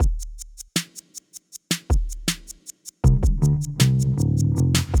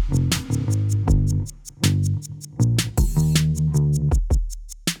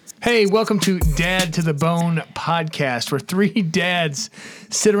Hey, welcome to Dad to the Bone podcast, where three dads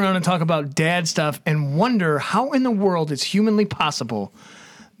sit around and talk about dad stuff and wonder how in the world it's humanly possible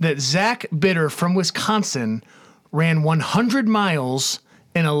that Zach Bitter from Wisconsin ran 100 miles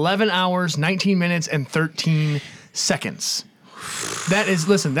in 11 hours, 19 minutes, and 13 seconds. That is,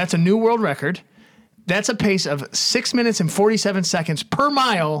 listen, that's a new world record. That's a pace of 6 minutes and 47 seconds per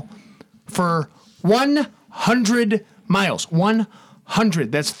mile for 100 miles.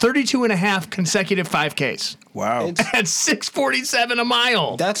 100. That's 32 and a half consecutive 5Ks. Wow. At 6:47 a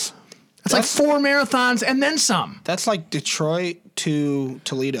mile. That's like 4 marathons and then some. That's like Detroit to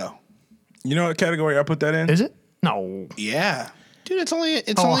Toledo. You know what category I put that in? Is it? No. Yeah. Dude, it's only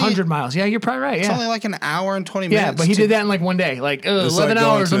 100 miles. Yeah, you're probably right. It's Yeah. only like an hour and 20 minutes. Yeah, but he did that in like one day. Like 11 like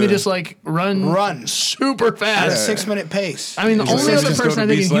hours. Let me to- just like run super fast. at a 6 minute pace. I mean, the Just only other just go person to I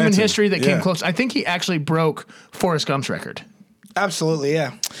think in Beast human Lansing. history that came Yeah. close, I think he actually broke Forrest Gump's record, Absolutely,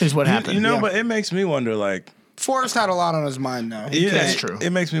 yeah. is what happened. You know, Yeah. but it makes me wonder, like... Forrest had a lot on his mind, though. That's true.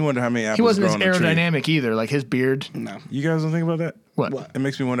 It makes me wonder how many apples He wasn't as grow on a tree. aerodynamic either. Like his beard. No. You guys don't think about that? What? It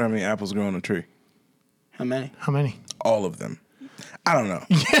makes me wonder how many apples grow on a tree. How many? How many? All of them. I don't know.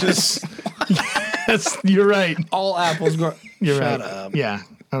 Yes. Yes, you're right. All apples grow. You're Shut right. up. Yeah.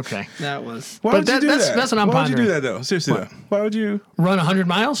 Okay. That was. Why But would you do that's- that? that's what I'm Why would you do pondering. that, though? Seriously, though. Why would you... Run 100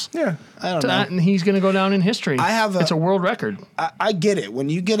 miles? Yeah. I don't know. And he's going to go down in history. It's a world record. I get it. When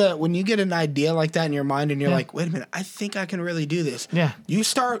you get an idea like that in your mind and you're like, wait a minute, I think I can really do this. Yeah. You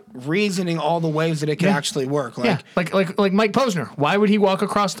start reasoning all the ways that it can actually work. Like, Yeah. Like Mike Posner. Why would he walk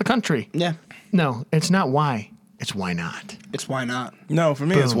across the country? yeah, No, it's not why. It's why not. it's why not. No, for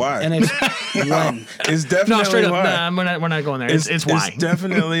me, it's why. And it's when. It's definitely No, straight up. why. Nah, we're not going there. It's why. It's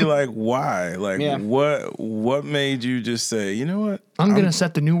definitely like why. Like Yeah. what made you just say, you know what? I'm going to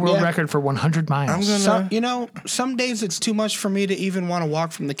set the new world Yeah. record for 100 miles. I'm gonna Some days it's too much for me to even want to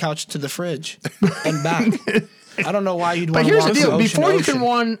walk from the couch to the fridge and back. I don't know why you'd But want to here's walk the deal. from ocean Before to you can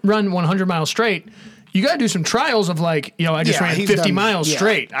ocean. run 100 miles straight, you got to do some trials of like, I just Yeah, ran he's 50 done- miles yeah.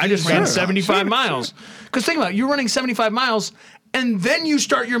 straight. I just ran Sure. 75 miles. Because think about it. You're running 75 miles, and then you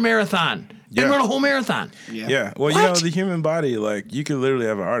start your marathon Yeah. and run a whole marathon. Yeah. Well, What? the human body, like, you could literally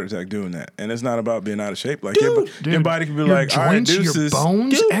have a heart attack doing that. And it's not about being out of shape. Like, Dude. your body could be Your like, all right, joints, your deuces.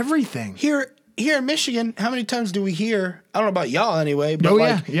 bones, Dude. everything. Here in Michigan, how many times do we hear? I don't know about y'all anyway, but Oh,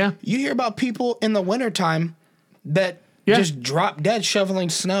 like, yeah. you hear about people in the wintertime that just drop dead shoveling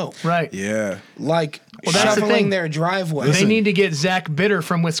snow, Right. Yeah. like that's the shoveling thing. their driveway. They need to get Zach Bitter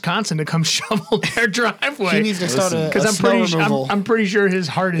from Wisconsin to come shovel their driveway. He needs to start a Because snow removal. I'm pretty sure his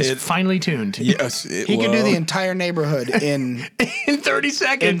heart is finely tuned. Yes. He can do the entire neighborhood in In 30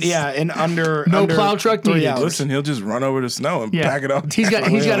 seconds. in under No under plow truck 3 needed. hours. Listen, he'll just run over the snow and Yeah. pack it all He's down.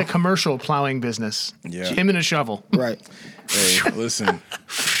 got a commercial plowing business. Yeah. Him and a shovel. Right. Hey, listen.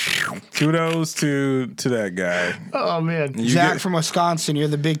 Kudos to that guy. Oh man. You Zach get, from Wisconsin, you're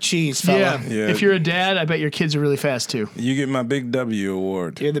the big cheese fella. Yeah. Yeah. If you're a dad, I bet your kids are really fast too. you get my big W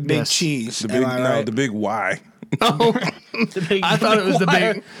award. You're the big Yes. cheese. The big Am I right? the big Y. Oh, The big- I thought it was the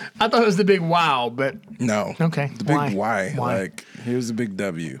wire. big. I thought it was the big wow, but No. Okay, The big why? Y. Why? Like, here's the big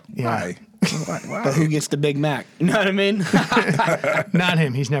W. Yeah. Why? Why? But who gets the Big Mac? You know what I mean? not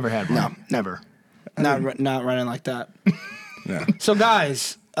him. He's never had one. No. never. not running like that. No. So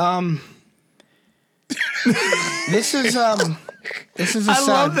guys, this is a I sad,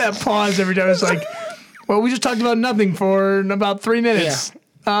 love that pause every time. It's like, well, we just talked about nothing for about 3 minutes.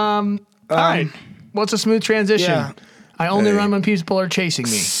 All right. What's a smooth transition? yeah. I only Hey. run when people are chasing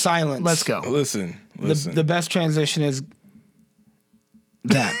me. silence. Let's go. Listen. The best transition is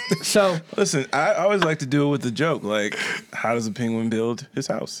that. So Listen, I always like to do it with a joke. Like, how does a penguin build his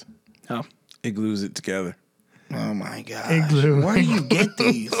house? oh, It glues it together. oh my god, Igloo. where do you get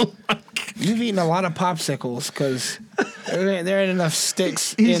these? You've eaten a lot of popsicles because there ain't enough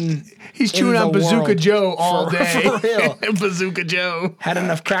sticks in. He's in chewing the on Bazooka world. Joe all For- day. for real. Bazooka Joe. Had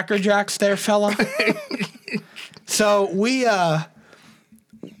enough Cracker Jacks there, fella. So we I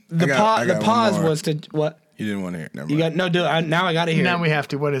got the one pause more. was to what You didn't want to hear it. Never you mind. got. No, do it. Now I got to hear. Now it. we have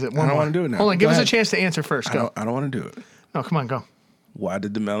to. What is it? One I don't more. wanna do it now. Hold on. Give Go us ahead. a chance to answer first. Go. I don't want to do it. Oh, come on. Go. Why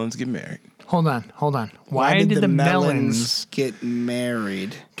did the melons get married? Hold on. Why did the melons get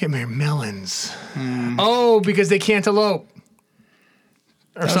married? get married? Melons. Oh, because they cantaloupe.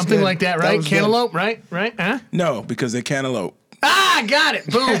 Or was something good. like that, That right? was good. Cantaloupe, right? Right? Huh? No, because they cantaloupe. Ah, got it.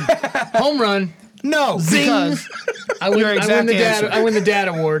 Boom. Home run. No, Zing. because I win, Your I win exact the dad. answer. I win the dad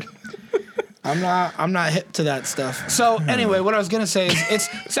award. I'm not hip to that stuff. So anyway, what I was gonna say is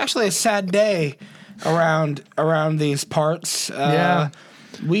it's actually a sad day around these parts. Yeah.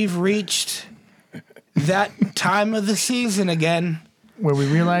 We've reached that time of the season again where we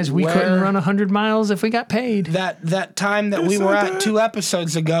realized we couldn't run 100 miles if we got paid. That time that we were at 2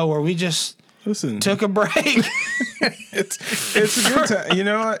 episodes ago where we just took a break. It's a good time. You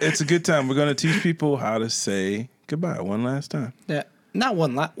know what? It's a good time. We're going to teach people how to say goodbye one last time. Not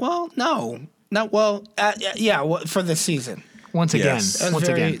one last. Well, no. Not well. For the season. Once again. Yes. That was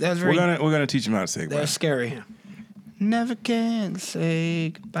very. We're gonna teach them how to say goodbye. That's scary. Yeah. Never can say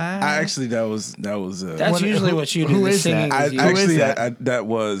goodbye. That was. That's usually what you do. Who is singing that? That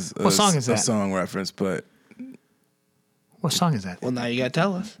was. What song is that? A song reference, but. What song is that? Well, now you gotta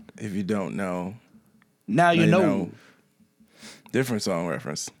tell us. If you don't know. Now you know. Different song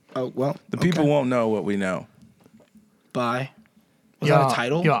reference. Oh well. The people won't know what we know. Bye. Was that a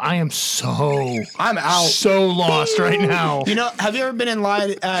title? Yo, I'm out. So lost right now. You know, have you ever been in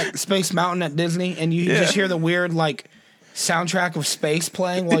line at Space Mountain at Disney and you just hear the weird soundtrack of space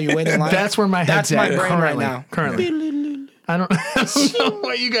playing while you wait in line? That's where my head's at. That's my brain currently, right now. Currently. I don't know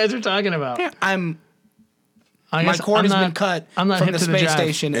what you guys are talking about. My cord has been cut from the space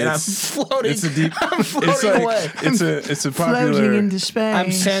station, and I'm floating. I'm floating away. It's a popular. Floating into space.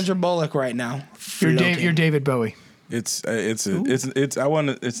 I'm Sandra Bullock right now. You're David Bowie. It's not.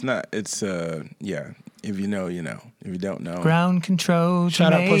 If you know, you know. If you don't know, ground control.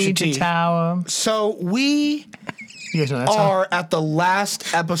 Shout out Pusha T. Tower. So we you guys know that are at the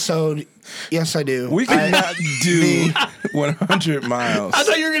last episode. Yes, I do. We cannot do 100 miles. I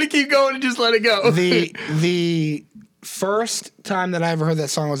thought you were gonna keep going and just let it go. The first time that I ever heard that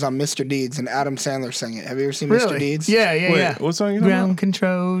song was on Mr. Deeds, and Adam Sandler sang it. Have you ever seen Mr. Deeds? Yeah. Wait, what song are you talking Ground about?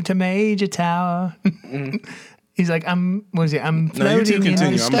 control to Major Tower. He's like, I'm floating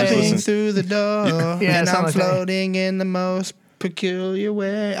in stepping through the door, and I'm like floating in the most peculiar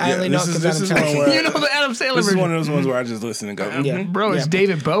way. I only know because Adam Sandler. You know the Adam Sandler This is one of those ones where I just listen and go, bro, it's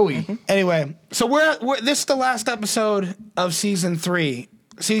David Bowie. Anyway, so this is the last episode of season 3.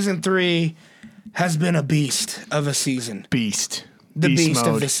 Season 3 has been a beast of a season. The beast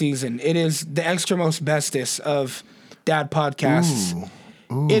of the season. It is the extra most bestest of dad podcasts.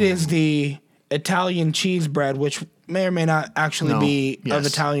 Ooh. It is the Italian cheese bread, which may or may not actually be of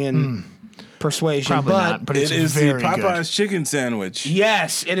Italian persuasion. Probably not, but it is the Popeye's chicken sandwich.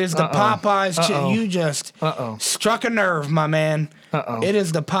 Yes, it is the Popeye's You just struck a nerve, my man. It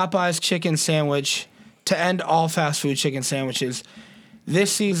is the Popeye's chicken sandwich to end all fast food chicken sandwiches. This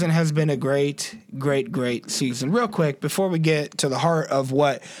season has been a great, great, great season. Real quick, before we get to the heart of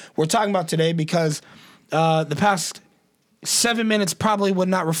what we're talking about today, because the past 7 minutes probably would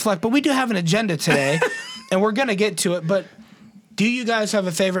not reflect, but we do have an agenda today, and we're going to get to it. But do you guys have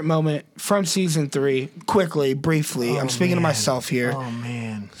a favorite moment from season 3? Quickly, briefly. I'm speaking to myself here. Oh,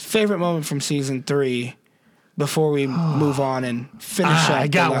 man. Favorite moment from season 3 before we move on and finish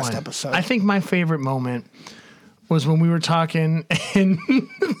up the last episode. I think my favorite moment was when we were talking and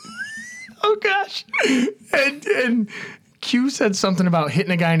oh gosh, and Q said something about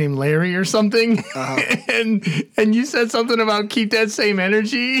hitting a guy named Larry or something, and you said something about keep that same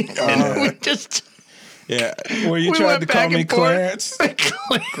energy, and we just where you tried to call me Clarence.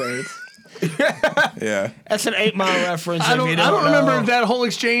 Clarence. Yeah, that's an 8 Mile reference. I don't remember that whole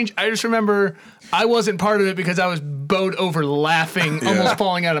exchange. I just remember I wasn't part of it because I was bowed over laughing, almost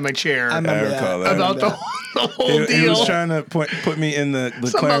falling out of my chair. I recall that. About the whole deal. He was trying to put me in the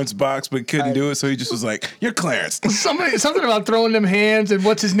Clarence box, but couldn't do it, so he just was like, "You're Clarence." Something about throwing them hands and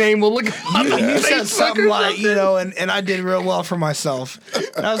what's his name? We'll look. You said something like, and I did real well for myself.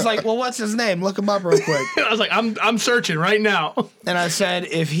 And I was like, "Well, what's his name? Look him up real quick." I was like, "I'm searching right now." And I said,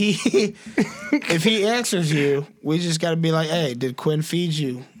 if he answers you, we just got to be like, "Hey, did Quinn feed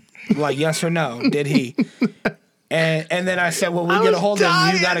you?" Like, yes or no, did he? And then I said, well, we get a hold of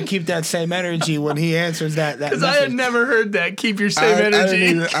him. You got to keep that same energy when he answers that. Because I had never heard that. Keep your same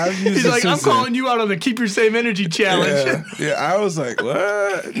energy. He's like, I'm calling you out on the keep your same energy challenge. Yeah, I was like,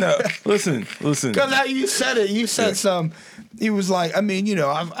 what? No, listen. Because how you said it, you said some. He was like, I mean,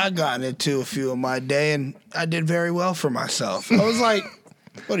 I've gotten into a few in my day, and I did very well for myself. I was like,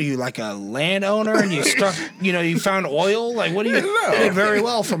 what are you, like a landowner and you struck, you found oil? Like, what do you? I did very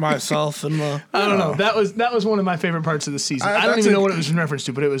well for myself. And I don't know. That was one of my favorite parts of the season. I don't even know what it was in reference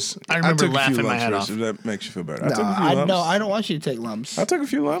to, but it was. I remember laughing my head off. If that makes you feel better. I don't want you to take lumps. I took a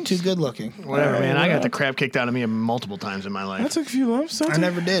few lumps. Too good looking. Whatever, man. I got the crap kicked out of me multiple times in my life. I took a few lumps. I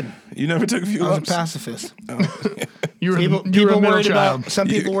never did. You never took a few lumps? I was a pacifist. You were a middle child. Some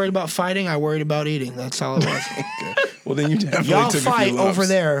people worried about fighting. I worried about eating. That's all it was. Okay. Well, then you definitely y'all took a few fight lumps. over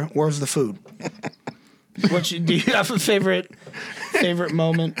there. Where's the food? Do you have a favorite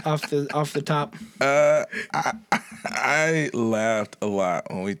moment off the top? I laughed a lot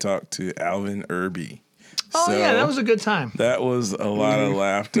when we talked to Alvin Irby. Oh, yeah, that was a good time. That was a lot of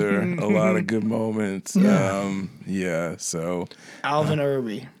laughter, a lot of good moments. Yeah. So Alvin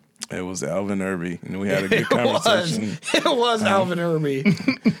Irby. It was Alvin Irby, and we had a good conversation. It was Alvin Irby.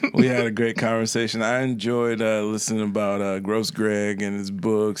 We had a great conversation. I enjoyed listening about Gross Greg and his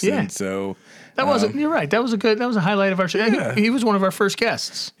books, and so that wasn't. You're right. That was a highlight of our show. Yeah. He was one of our first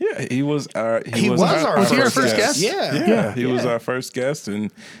guests. Yeah, he was our first guest. Yeah, he was our first guest, and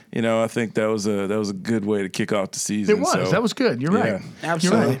I think that was a good way to kick off the season. It was. So, that was good. You're right.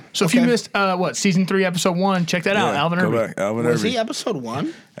 Absolutely. You're right. So if you missed season 3, episode 1, check that out. Alvin Irby. Back. Alvin was Irby. he episode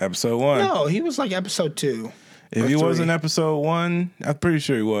 1? Episode 1. No, he was like episode 2. If he wasn't episode 1, I'm pretty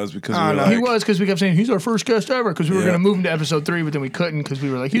sure he was because he was because we kept saying he's our first guest ever because we were going to move him to episode 3, but then we couldn't because we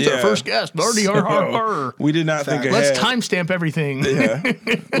were like he's our first guest. We did not think ahead. Let's timestamp everything. Yeah,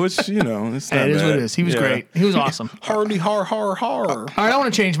 which it's not it is bad. what it is. He was great. He was awesome. Hurty har. All right, I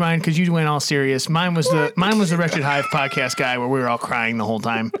want to change mine because you went all serious. Mine was the Wretched Hive podcast guy where we were all crying the whole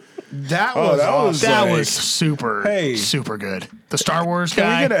time. That was super good. The Star Wars guy.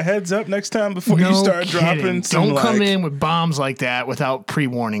 Can we get a heads up next time before you start dropping some Don't come in with bombs like that without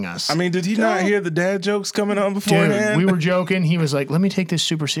pre-warning us. I mean, did he not hear the dad jokes coming on beforehand? Dude, we were joking. He was like, let me take this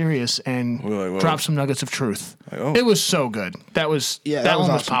super serious and drop some nuggets of truth. It was so good. That one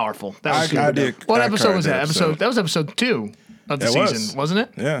was powerful. That was good. What episode was that? That was episode 2. Of the season, wasn't it?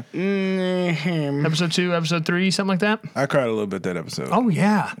 Yeah. Mm-hmm. Episode 2, episode 3, something like that. I cried a little bit that episode. Oh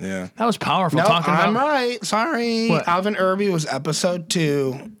yeah, that was powerful. No, I'm about right. Sorry, what? Alvin Irby was episode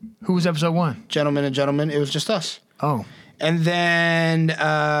 2. Who was episode 1? Gentlemen and gentlemen, it was just us. Oh, and then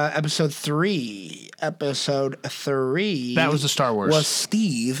episode 3. That was the Star Wars. Was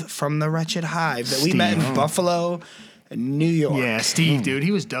Steve from the Wretched Hive that we met in Buffalo, New York. Yeah, Steve, dude,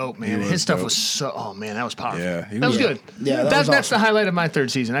 he was dope, man. His stuff was so. Oh man, that was powerful. Yeah, that was good. Yeah, that's the highlight of my 3rd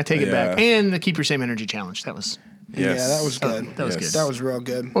season. I take it back. And the Keep Your Same Energy challenge. That was. Yes. Yeah, that was good. That was good. That was real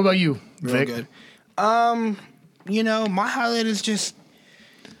good. What about you, Vic? Real good. My highlight is just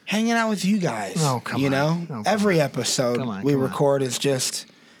hanging out with you guys. Oh, come on. Oh, every episode we record is just,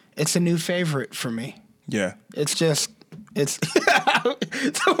 it's a new favorite for me. Yeah. It's the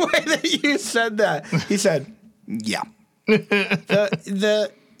way that you said that. He said, yeah. I'm trying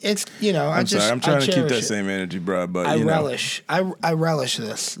to keep that same energy, bro. But I relish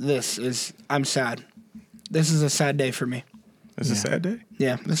this. I'm sad. This is a sad day for me. It's a sad day.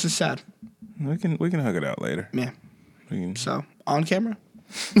 Yeah, this is sad. We can hug it out later. Yeah. So on camera.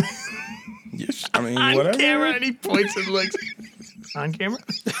 Yes, I mean on whatever. On camera, and he points and looks. On camera.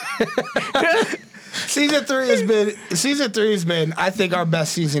 Season 3 has been, I think, our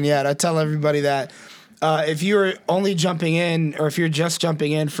best season yet. I tell everybody that. If you're only jumping in, or if you're just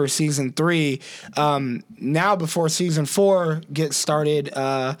jumping in for season 3, now before season 4 gets started,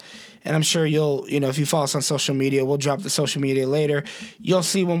 and I'm sure you'll, if you follow us on social media, we'll drop the social media later. You'll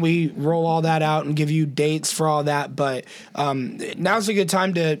see when we roll all that out and give you dates for all that. But now's a good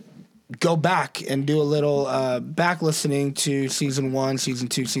time to go back and do a little back listening to season 1, season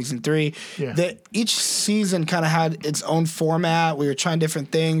 2, season 3. Yeah. Each season kind of had its own format. We were trying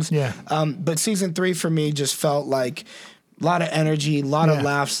different things. Yeah. But season 3 for me just felt like a lot of energy, a lot of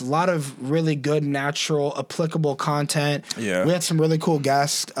laughs, a lot of really good, natural, applicable content. Yeah. We had some really cool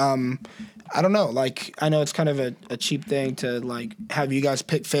guests. I don't know. I know it's kind of a cheap thing to have you guys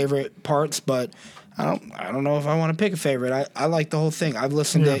pick favorite parts, but I don't know if I want to pick a favorite. I like the whole thing. I've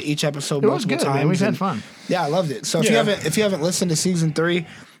listened to each episode multiple times. Man. We've had fun. Yeah, I loved it. So if you haven't listened to season 3,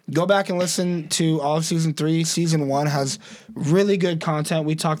 go back and listen to all of season 3. Season 1 has really good content.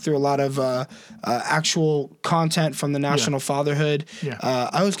 We talked through a lot of actual content from the National Fatherhood. Yeah.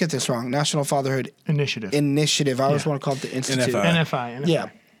 I always get this wrong. National Fatherhood Initiative. I always want to call it the Institute. NFI. Yeah.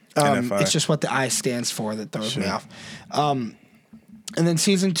 It's just what the I stands for that throws me off. And then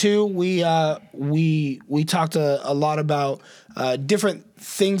season 2, we talked a lot about different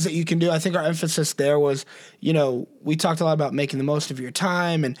things that you can do. I think our emphasis there was, we talked a lot about making the most of your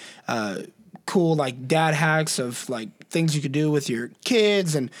time and cool dad hacks of things you could do with your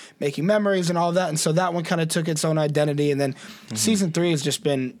kids and making memories and all of that. And so that one kind of took its own identity. And then season 3 has just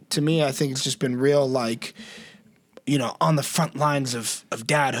been, to me, I think it's just been real on the front lines of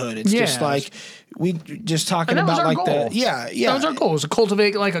dadhood. It's just we just talking about goal. That was our goal, was to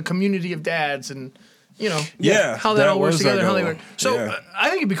cultivate a community of dads and how that all works together, how they work. So I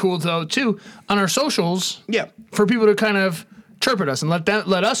think it'd be cool though too on our socials, for people to kind of chirp at us and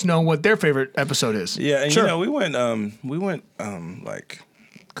let us know what their favorite episode is. Yeah, and we went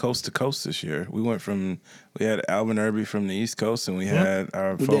coast to coast this year. We had Alvin Irby from the East Coast, and we had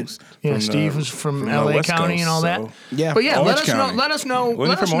our folks. Steve was from LA West County Coast, and all that. So. Yeah, but Orange let us know.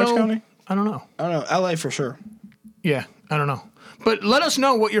 Wasn't he from Orange County? I don't know. LA for sure. Yeah, I don't know. But let us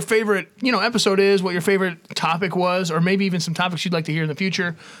know what your favorite, episode is, what your favorite topic was, or maybe even some topics you'd like to hear in the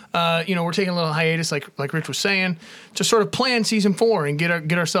future. We're taking a little hiatus, like Rich was saying, to sort of plan season 4 and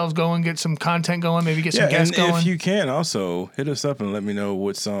get ourselves going, get some content going, maybe get some guests going. If you can, also hit us up and let me know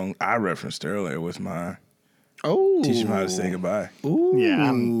what song I referenced earlier with my teach them how to say goodbye. Ooh. Yeah,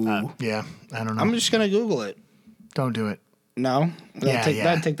 I don't know. I'm just gonna Google it. Don't do it. No,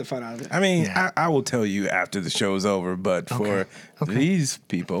 that'd take the fun out of it. I mean, I will tell you after the show's over, but for these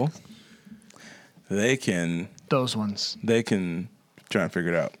people, they can try and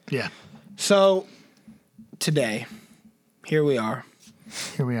figure it out. Yeah. So today, here we are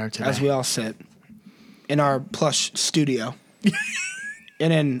today, as we all sit in our plush studio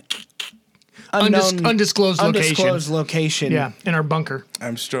in an undisclosed location. Yeah, in our bunker.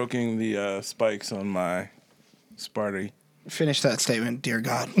 I'm stroking the spikes on my Sparty. Finish that statement, dear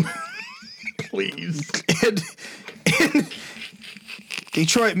God. Please. In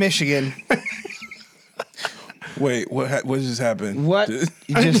Detroit, Michigan. Wait, what just happened? What? You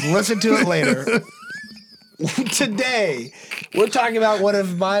just listen to it later. Today, we're talking about one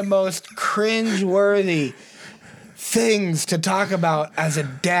of my most cringe-worthy things to talk about as a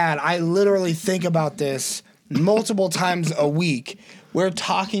dad. I literally think about this multiple times a week. We're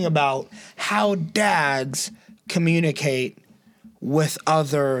talking about how dads communicate with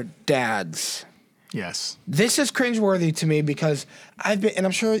other dads. Yes. This is cringeworthy to me because I've been, and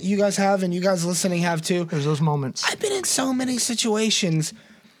I'm sure you guys have, and you guys listening have too. There's those moments. I've been in so many situations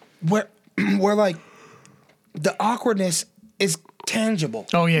where like the awkwardness is tangible.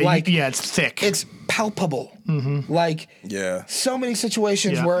 Oh yeah, like it's thick. It's palpable. Mm-hmm. Like so many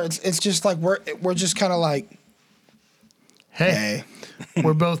situations where it's just like we're just kind of like, hey,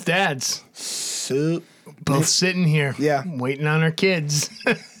 we're both dads. Both sitting here, waiting on our kids.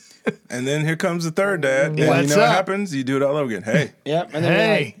 And then here comes the third dad. And What's you know up? what happens? You do it all over again. Hey. Yep. And then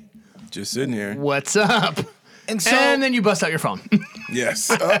hey. Just sitting here. What's up? And then you bust out your phone.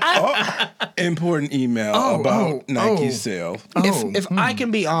 Yes. Important email about Nike's sale. If I can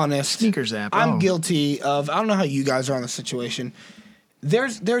be honest, Sneakers app. I'm guilty of, I don't know how you guys are on the situation.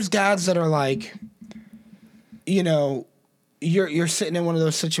 There's dads that are like, you're sitting in one of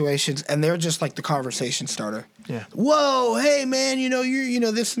those situations and they're just like the conversation starter. Yeah. Whoa, hey man,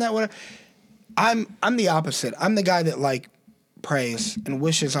 you're this and that, whatever. I'm the opposite. I'm the guy that like prays and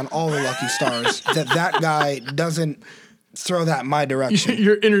wishes on all the lucky stars that guy doesn't throw that my direction.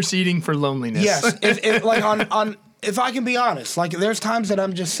 You're interceding for loneliness. Yes. If I can be honest, like there's times that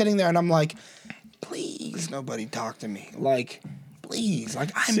I'm just sitting there and I'm like, please nobody talk to me. Like, please. Like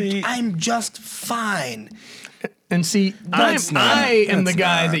I'm just fine. And see, I am the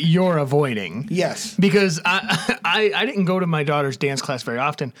guy that you're avoiding. Yes. Because I didn't go to my daughter's dance class very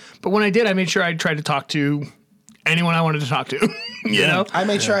often, but when I did, I made sure I tried to talk to anyone I wanted to talk to. You know? I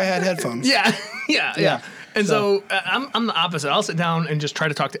made sure I had headphones. Yeah. And so I'm the opposite. I'll sit down and just try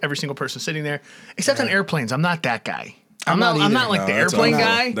to talk to every single person sitting there, except on airplanes. I'm not that guy. I'm not like the airplane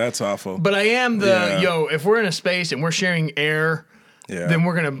guy. That's awful. But I am if we're in a space and we're sharing air,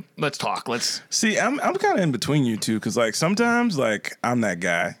 then let's talk. Let's see. I'm kind of in between you two because like sometimes like I'm that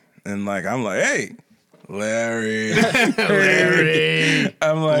guy and like I'm like, hey, Larry,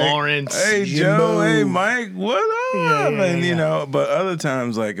 I'm like Lawrence, hey Joe, hey Mike, what up? But other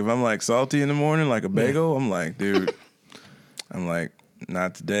times like if I'm like salty in the morning like a bagel, I'm like, dude, I'm like,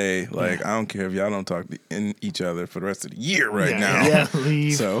 not today. Like I don't care if y'all don't talk to each other for the rest of the year now. Yeah,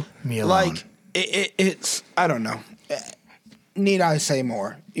 leave me alone. Like it's I don't know. Need I say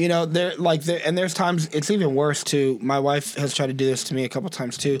more? There's times it's even worse too. My wife has tried to do this to me a couple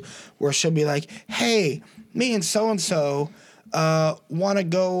times too, where she'll be like, "Hey, me and so want to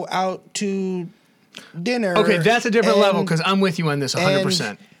go out to dinner." Okay, that's a different level because I'm with you on this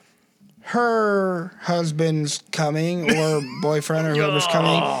 100%. Her husband's coming, or boyfriend, or whoever's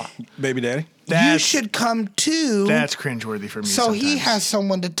coming. Baby daddy. You should come too. That's cringeworthy for me. So sometimes. He has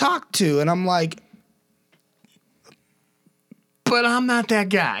someone to talk to, and I'm like, but I'm not that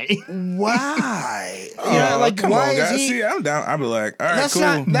guy. Why? Come why on, is guys. he? See, I'm down. I'll be like, all right, That's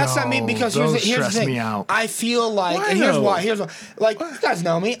cool. That's not me because here's the thing. Me out. I feel like, why and here's though? why. Like you guys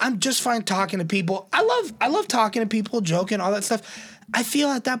know me. I'm just fine talking to people. I love talking to people, joking, all that stuff. I feel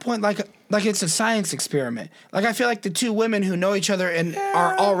at that point like it's a science experiment. Like I feel like the two women who know each other and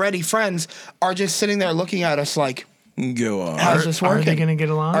are already friends are just sitting there looking at us like, go on. how's this working? Are they going to get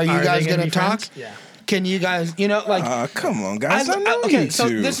along? Are you guys going to talk? Friends? Yeah. Can you guys, come on, guys. I know okay, you so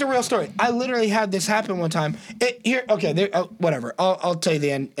two. this is a real story. I literally had this happen one time. Whatever. I'll tell you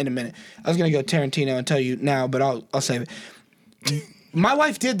the end in a minute. I was gonna go Tarantino and tell you now, but I'll save it. my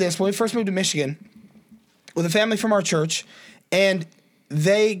wife did this when we first moved to Michigan with a family from our church, and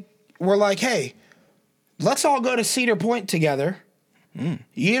they were like, hey, let's all go to Cedar Point together.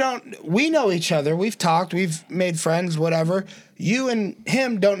 We know each other. We've talked. We've made friends, whatever. You and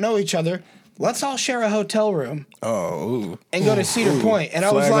him don't know each other. Let's all share a hotel room. Oh, and go to Cedar Point. And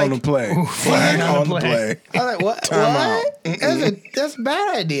I was like, on the play. Flag on the play. I was like, what? That's a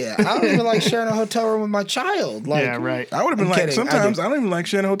bad idea. I don't even like sharing a hotel room with my child. Like, yeah, right. I would have been like, sometimes I don't even like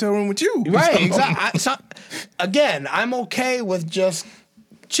sharing a hotel room with you. Right, exactly. Again, I'm okay with just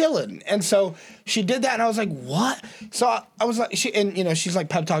chilling. And so she did that, and I was like, what? So I was like, she's like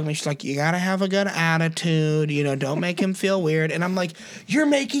pep talking me. She's like, you gotta have a good attitude, don't make him feel weird. And I'm like, you're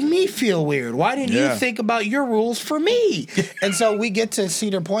making me feel weird. Why didn't you think about your rules for me? And so we get to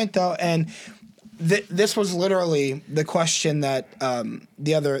Cedar Point though, and this was literally the question that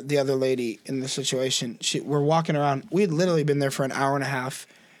the other lady in the situation, we're walking around. We had literally been there for an hour and a half.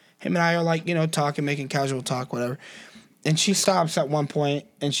 Him and I are like, talking, making casual talk, whatever. And she stops at one point,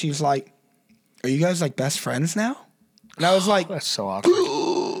 and she's like, are you guys like best friends now? And I was like, that's so awkward.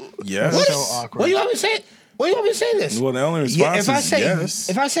 Yes. That's so awkward. What do you want me to say? What do you want me to say this? Well, the only response is yes.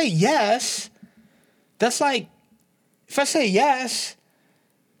 If I say yes, that's like, if I say yes,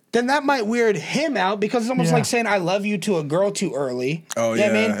 then that might weird him out because it's almost like saying I love you to a girl too early. Oh, you know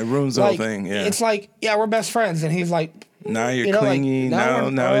what I mean? It ruins the whole thing. Yeah. It's like, we're best friends. And he's like, now you're clingy.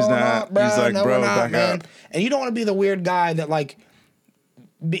 Like, no, he's not. He's like, bro, back up. And you don't want to be the weird guy that like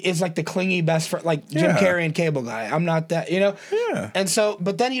is like the clingy best friend, like Jim Carrey and Cable Guy. I'm not that, Yeah. And so,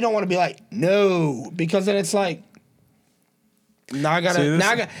 but then you don't want to be like, no, because then it's like,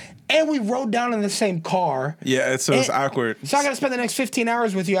 and we rode down in the same car. Yeah, so it's awkward. So I got to spend the next 15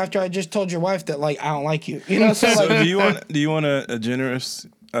 hours with you after I just told your wife that like I don't like you. So like, do you want a generous?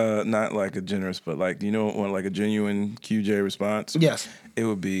 Not like a generous, but like, want like a genuine QJ response? Yes. It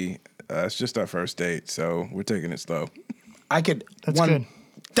would be, it's just our first date, so we're taking it slow. I could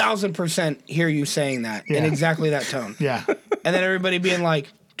 1,000% hear you saying that in exactly that tone. Yeah. And then everybody being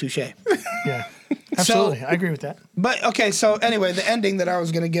like, touche. Yeah. Absolutely. I agree with that. But, okay, so anyway, the ending that I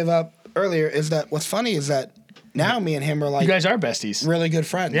was going to give up earlier is that what's funny is that now me and him are like... You guys are besties. Really good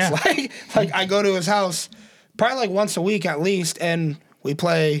friends. Yeah. Like I go to his house probably like once a week at least, and... we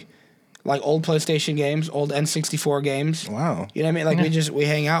play like old PlayStation games, old N64 games. Wow. You know what I mean? Like we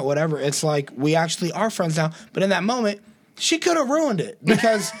hang out, whatever. It's like we actually are friends now. But in that moment, she could have ruined it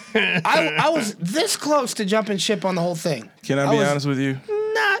because I was this close to jumping ship on the whole thing. Can I be honest with you?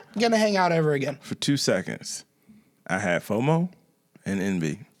 Not going to hang out ever again. For 2 seconds, I had FOMO and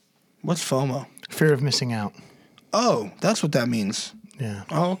envy. What's FOMO? Fear of missing out. Oh, that's what that means. Yeah.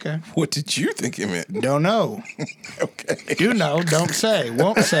 Oh, okay. What did you think it meant? Don't know. Okay. Do know, don't say,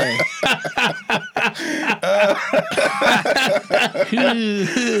 won't say.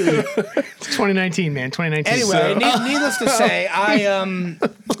 It's 2019, man. 2019. Anyway, needless to say,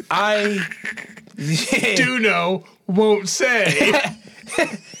 I do know, won't say.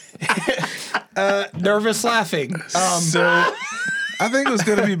 Nervous laughing. So I think what's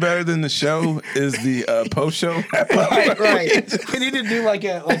going to be better than the show is the post show. Right. We need to do like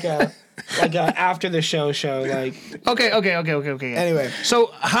a after the show. Like Okay. Anyway,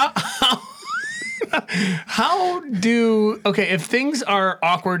 so if things are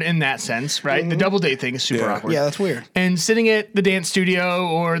awkward in that sense, right? The double date thing is super awkward. Yeah, that's weird. And sitting at the dance studio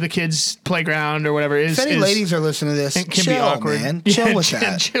or the kids' playground or whatever is. If any ladies are listening to this, it can chill, be awkward. Man. Chill with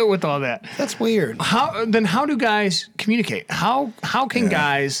that. Chill with all that. That's weird. How do guys communicate? How can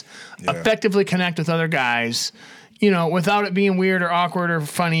guys effectively connect with other guys, without it being weird or awkward or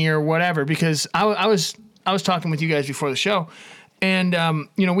funny or whatever? Because I was talking with you guys before the show. And,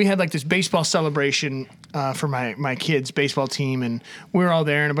 we had like this baseball celebration for my kids' baseball team, and we were all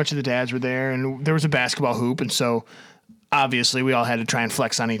there, and a bunch of the dads were there, and there was a basketball hoop, and so obviously we all had to try and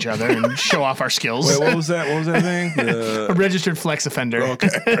flex on each other and show off our skills. Wait, what was that? What was that thing? A registered flex offender. Okay.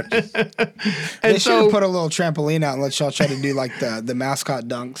 They should have put a little trampoline out and let y'all try to do like the mascot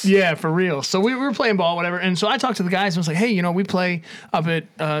dunks. Yeah, for real. So we were playing ball, whatever, and so I talked to the guys and was like, hey, we play up at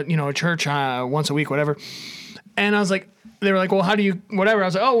a church once a week, whatever, and I was like. They were like, well, how do you, whatever. I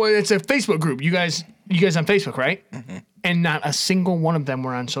was like, oh, well, it's a Facebook group. You guys on Facebook, right? Mm-hmm. And not a single one of them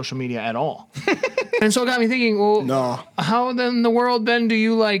were on social media at all. And so it got me thinking, well, how in the world then do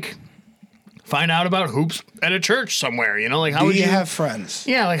you like find out about hoops at a church somewhere? Like how would you have friends?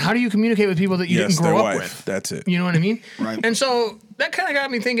 Yeah, like how do you communicate with people that you didn't grow up with? That's it. You know what I mean? Right. And so that kind of got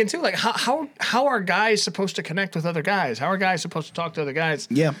me thinking too, like how are guys supposed to connect with other guys? How are guys supposed to talk to other guys?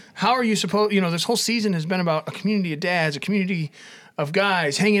 Yeah. How are you supposed? This whole season has been about a community of dads, a community of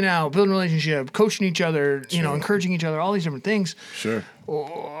guys hanging out, building a relationship, coaching each other, you know, encouraging each other, all these different things. Sure.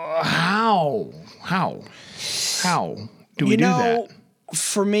 How do we do that?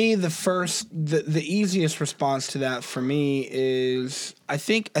 For me, the easiest response to that for me is I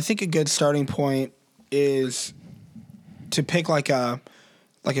think a good starting point is to pick like a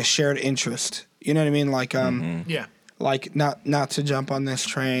shared interest. You know what I mean? Like yeah. Like not to jump on this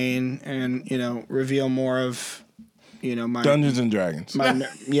train and, you know, reveal more of, you know, my Dungeons and Dragons.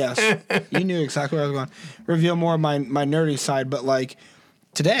 Yes. You knew exactly where I was going. Reveal more of my nerdy side, but like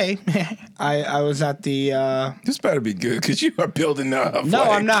today, I was at the. This better be good because you are building up. No,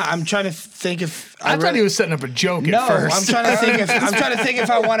 I'm not. I'm trying to think if I thought he was setting up a joke at first. I'm trying to think if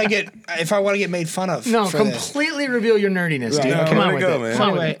I want to get made fun of. No, for completely reveal your nerdiness, Right. dude. No, Come on let with it go, it. man. Come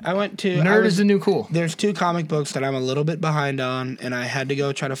on with Anyway, it. I went to Nerd is the new cool. There's 2 comic books that I'm a little bit behind on, and I had to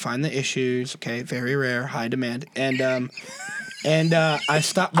go try to find the issues. Okay, very rare, high demand, and I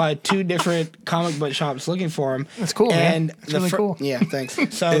stopped by 2 different comic book shops looking for them. That's cool, and man. It's really cool. Yeah, thanks.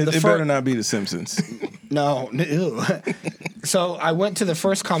 So It better not be The Simpsons. No, ew. So I went to the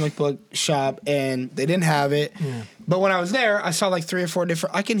first comic book shop and they didn't have it. Yeah. But when I was there, I saw like 3 or 4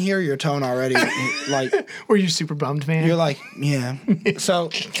 different. I can hear your tone already. Like, were you super bummed, man? You're like, yeah. So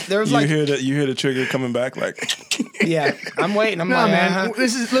there's You like, hear the trigger coming back like. yeah. I'm waiting. I'm no, like, man.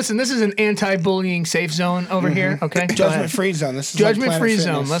 This is an anti-bullying safe zone over here. Okay, Judgment free zone. This is Judgment like free Planet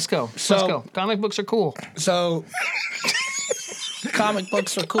zone. Fitness. Let's go. So- Let's go. Comic books are cool. So. Comic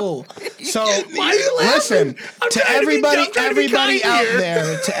books are cool. So Why are you laughing? listen to everybody kind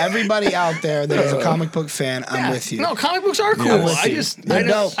out there that is a comic book fan. I'm with you. No, comic books are cool. I'm with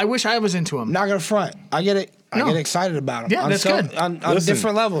you. I wish I was into them. Not gonna front. I get it. I No. get excited about them. Yeah, that's good. On Listen.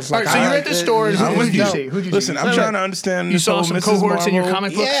 different levels. All right, so you're at the stores. Who did you see? Who'd you Listen, see? I'm trying to understand. You this saw whole some Mrs. cohorts in your Marvel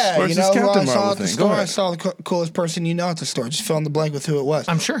comic books? Yeah, versus you know, Captain I saw Marvel at the thing. Go store. I ahead. saw the coolest person you know at the store. Just fill in the blank with who it was.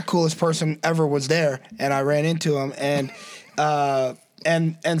 I'm sure. Coolest person ever was there, and I ran into him, and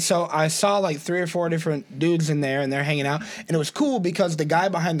so I saw like 3 or 4 different dudes in there, and they're hanging out, and it was cool because the guy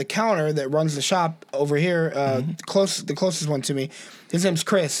behind the counter that runs the shop over here, the closest one to me, his name's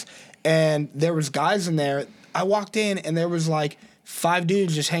Chris, and there was guys in there. I walked in, and there was like 5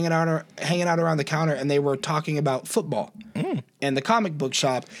 dudes just hanging out around the counter, and they were talking about football and the comic book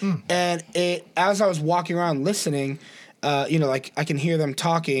shop. And as I was walking around listening, you know, like I can hear them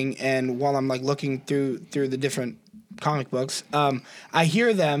talking, and while I'm like looking through the different comic books, I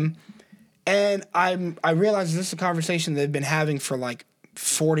hear them, and I realize this is a conversation they've been having for like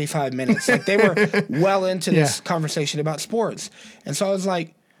 45 minutes. Like they were well into this conversation about sports, and so I was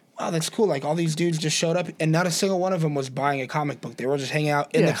like, wow, that's cool. Like all these dudes just showed up, and not a single one of them was buying a comic book. They were just hanging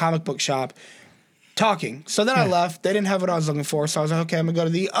out in the comic book shop talking. So then I left. They didn't have what I was looking for. So I was like, okay, I'm going to go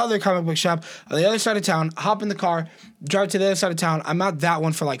to the other comic book shop on the other side of town, hop in the car, drive to the other side of town. I'm out that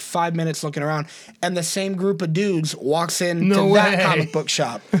one for like 5 minutes looking around, and the same group of dudes walks in to that comic book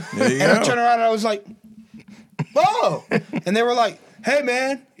shop. And I turned around and I was like, whoa. And they were like, hey,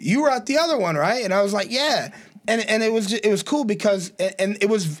 man, you were at the other one, right? And I was like, yeah. And it was cool because it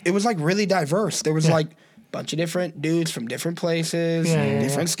was like really diverse. There was like a bunch of different dudes from different places,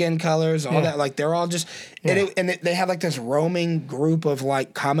 different skin colors, all that. Like they're all just they had like this roaming group of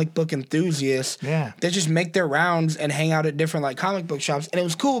like comic book enthusiasts that just make their rounds and hang out at different like comic book shops. And it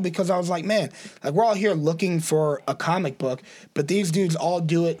was cool because I was like, man, like we're all here looking for a comic book, but these dudes all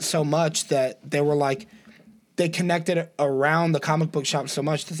do it so much that they were like they connected around the comic book shop so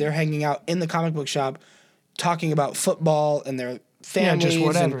much that they're hanging out in the comic book shop talking about football and their families. just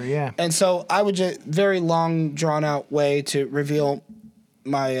whatever, And so I would just, very long, drawn-out way to reveal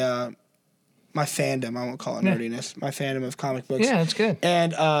my my fandom. I won't call it nerdiness. My fandom of comic books. Yeah, that's good.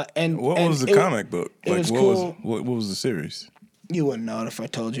 And What was the comic book? It Like was what cool. was what was the series? You wouldn't know it if I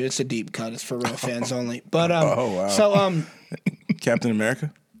told you. It's a deep cut. It's for real fans only. But Oh, wow. so Captain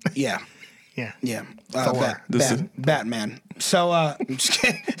America? yeah. Yeah. Batman. So I'm just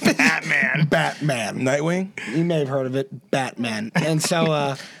kidding. Batman. Nightwing? You may have heard of it, Batman. And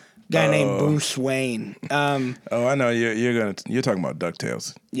so guy named Bruce Wayne. Oh, I know you're talking about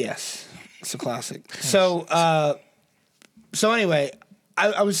DuckTales. Yes. It's a classic. So anyway,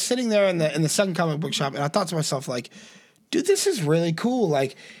 I was sitting there in the second comic book shop, and I thought to myself, like, dude, this is really cool.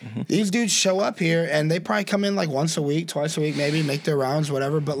 Like, these dudes show up here, and they probably come in like once a week, twice a week, maybe make their rounds,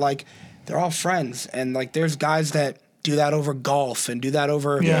 whatever. But like, they're all friends, and like, there's guys that do that over golf and do that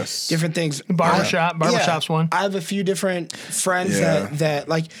over different things. Barbershop's one. I have a few different friends that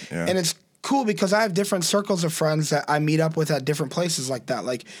like, and it's cool because I have different circles of friends that I meet up with at different places like that.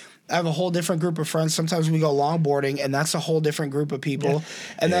 Like, I have a whole different group of friends. Sometimes we go longboarding, and that's a whole different group of people.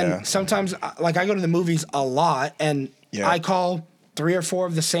 And then sometimes, like, I go to the movies a lot, and I call 3 or 4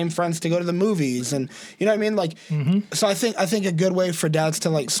 of the same friends to go to the movies, and you know what I mean. Like, so I think a good way for dads to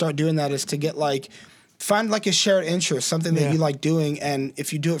like start doing that is to get like find like a shared interest, something that you like doing, and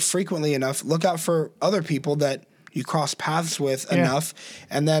if you do it frequently enough, look out for other people that you cross paths with enough,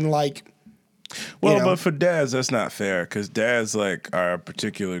 and then like. Well, but for dads, that's not fair because dads like are a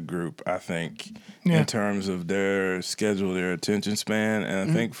particular group, I think, in terms of their schedule, their attention span. And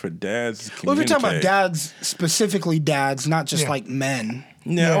I think for dads, well, if you're talking about dads, specifically dads, not just like men.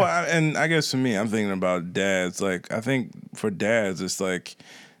 Yeah, well, and I guess for me, I'm thinking about dads. Like, I think for dads, it's like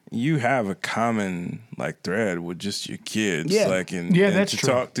you have a common like thread with just your kids. Like, and that's to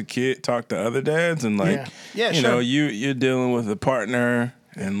true. talk to other dads, and like, you know, you're dealing with a partner.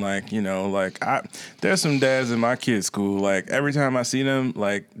 And like, you know, like there's some dads in my kids' school, like every time I see them,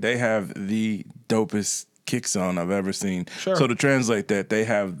 like they have the dopest kicks on I've ever seen. So to translate that, they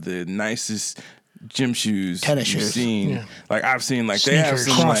have the nicest gym shoes, tennis shoes. Seen. Like I've seen, like Sneakers. they have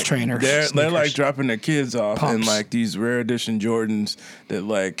some cross like, trainers. They're like dropping their kids off Pumps. in like these rare edition Jordans that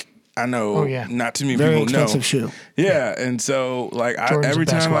like I know not too many Very people know. expensive shoe. Yeah, and so like every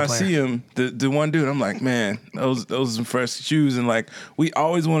time I see him, the one dude, I'm like, man, those are some fresh shoes, and like we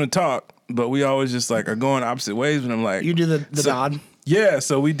always want to talk, but we always just like are going opposite ways. And I'm like, You do the nod. Yeah,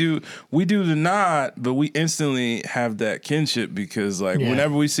 so we do the nod, but we instantly have that kinship because like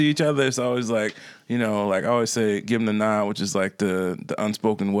whenever we see each other, it's always like, you know, like I always say, give him the nod, which is like the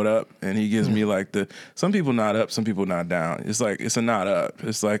unspoken what up, and he gives me like some people nod up, some people nod down. It's like it's a nod up.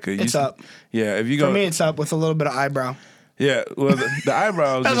 It's like it's up. Yeah, if you go For me, it's up with a little bit of eyebrow. Yeah, well, the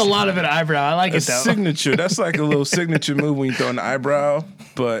eyebrows. That's a lot of it eyebrow. I like it though. Signature. That's like a little signature move when you throw in the eyebrow,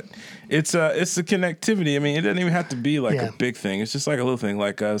 but it's a connectivity. I mean, it doesn't even have to be like a big thing. It's just like a little thing.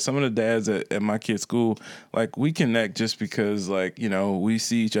 Like some of the dads at my kid's school, like we connect just because like, you know, we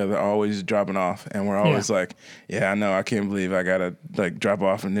see each other always dropping off, and we're always like, yeah, I know, I can't believe I gotta like drop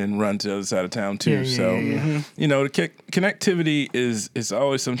off and then run to the other side of town too. You know, the connectivity is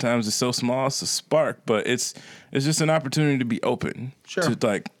always, sometimes it's so small, it's a spark, but it's just an opportunity to be open to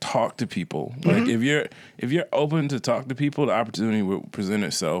like talk to people. Like if you're open to talk to people, the opportunity will present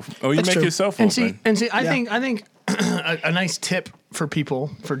itself, or you make yourself open. And see, I think a nice tip for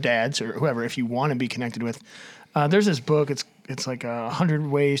people, for dads or whoever, if you want to be connected with, there's this book. It's like 100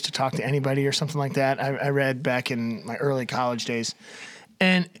 Ways to Talk to Anybody or something like that. I read back in my early college days,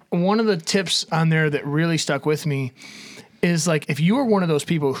 and one of the tips on there that really stuck with me is like if you are one of those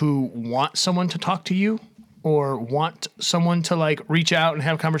people who want someone to talk to you, or want someone to like reach out and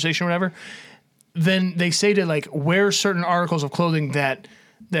have a conversation or whatever, then they say to like wear certain articles of clothing that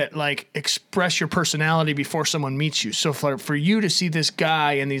like express your personality before someone meets you. So for you to see this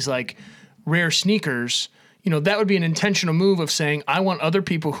guy in these like rare sneakers, you know, that would be an intentional move of saying, I want other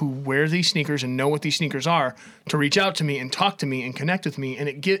people who wear these sneakers and know what these sneakers are to reach out to me and talk to me and connect with me. And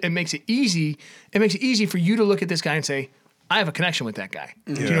it makes it easy. It makes it easy for you to look at this guy and say, I have a connection with that guy.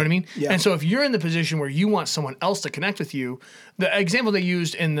 Do you know what I mean? Yeah. And so if you're in the position where you want someone else to connect with you, the example they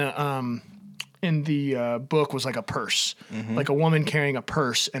used in the book was like a purse, like a woman carrying a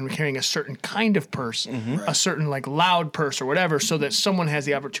purse and carrying a certain kind of purse, a certain like loud purse or whatever, so that someone has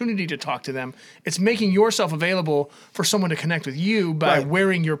the opportunity to talk to them. It's making yourself available for someone to connect with you by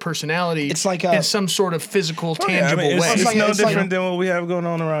wearing your personality. It's like in some sort of physical, tangible way. It's like, no different than what we have going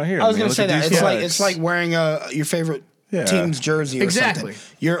on around here. I was going to say that. It's like wearing your favorite team's jersey or something.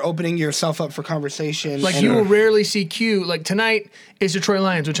 You're opening yourself up for conversation. Like you will rarely see Q. Like tonight is Detroit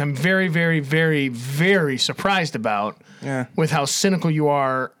Lions, which I'm very, very, very, very surprised about with how cynical you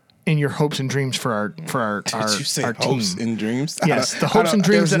are in your hopes and dreams for our Did you say our hopes team. and dreams? Yes, the hopes and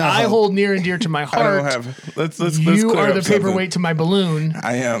dreams that I hold near and dear to my heart. I don't have. Let's you clear are the up paperweight to my balloon.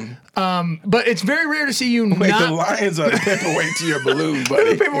 I am. But it's very rare to see you the Lions are the paperweight to your balloon,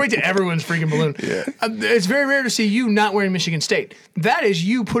 buddy. The paperweight to everyone's freaking balloon. Yeah. It's very rare to see you not wearing Michigan State. That is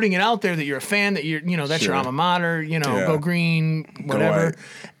you putting it out there that you're a fan, that you're, that's your alma mater, go green, whatever.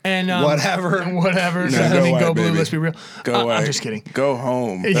 And whatever. No, Go blue, baby. let's be real. Go white. I'm just kidding. Go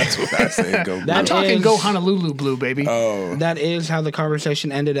home. That's what I say. Go blue. I'm talking go Honolulu blue, baby. Oh. That is how the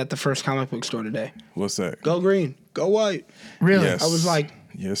conversation ended at the first comic book store today. What's that? Go green. Go white. Really? Yes. I was like,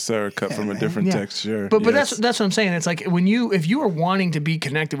 yes, sir. Cut from a different texture. But that's what I'm saying. It's like if you are wanting to be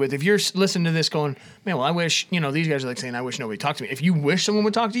connected with, if you're listening to this going, man, well, I wish, these guys are like saying, I wish nobody talked to me. If you wish someone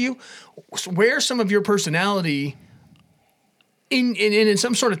would talk to you, wear some of your personality in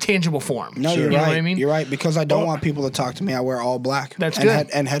some sort of tangible form. No, you you're know right. what I mean? You're right, because I don't want people to talk to me. I wear all black. That's and good.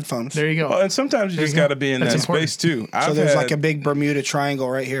 And headphones. There you go. Well, and sometimes you just got to be in That's that important. space too. So there's like a big Bermuda Triangle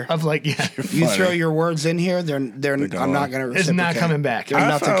right here. Of like, yeah, You throw your words in here, I'm not going to it's not coming back. There's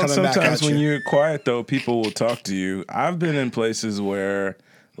nothing found coming back sometimes at when you. you're quiet though, people will talk to you. I've been in places where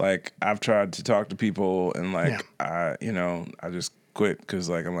like I've tried to talk to people and like I just quit because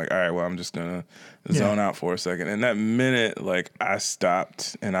like I'm like, all right, well I'm just gonna zone out for a second. And that minute like I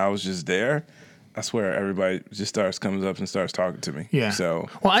stopped and I was just there, I swear everybody just comes up and starts talking to me. Yeah. So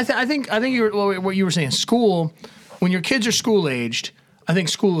well, I think what you were saying. School, when your kids are school aged, I think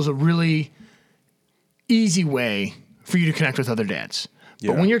school is a really easy way for you to connect with other dads.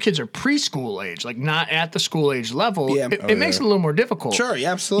 But when your kids are preschool age, like not at the school age level, it makes it a little more difficult. Sure,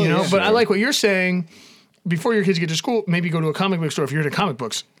 yeah, absolutely. You know, yeah. but I like what you're saying. Before your kids get to school, maybe go to a comic book store if you're into comic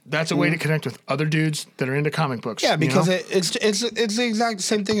books. That's a way to connect with other dudes that are into comic books. Yeah, because you know? it's the exact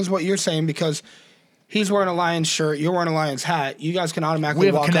same thing as what you're saying, because he's wearing a Lions shirt, you're wearing a Lions hat. You guys can automatically we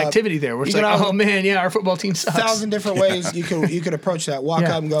have walk a connectivity up. there. We're like, oh man, yeah, our football team sucks. 1,000 different ways you could approach that. Walk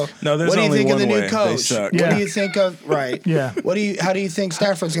up and go, No, there's what do you only think of the one new way. coach? They suck. What Yeah. do you think of Yeah. How do you think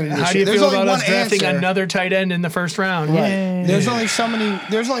Stafford's going to do this How do you year? There's feel only about one us drafting answer. another tight end in the first round? Right. Yay.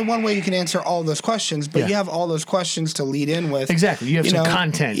 There's only one way you can answer all those questions, but Yeah. you have all those questions to lead in with. Exactly. You have some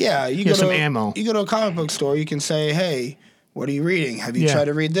content. Yeah, You have some ammo. You go to a comic book store, you can say, "Hey, what are you reading? Have you tried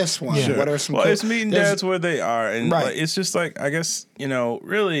to read this one? Yeah. What are some?" Well, cool- it's meeting There's- dads where they are, and Right. like, it's just like I guess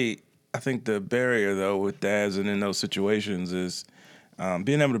really, I think the barrier though with dads and in those situations is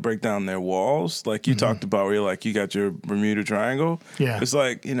being able to break down their walls, like you talked about, where you're like you got your Bermuda Triangle. Yeah. It's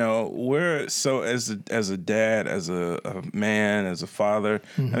like we're so as a dad, as a man, as a father.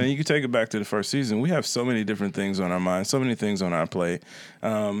 I mean, you can take it back to the first season. We have so many different things on our mind, so many things on our plate.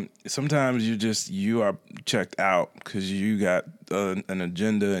 Sometimes you are checked out because you got an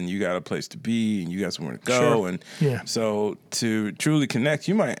agenda and you got a place to be and you got somewhere to go. Sure. And Yeah. so to truly connect,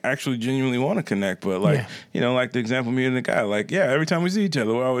 you might actually genuinely want to connect, but like, like the example me and the guy, like, every time we see each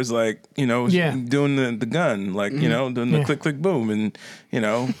other, we're always like, doing the gun, like, doing the click, click, boom. And,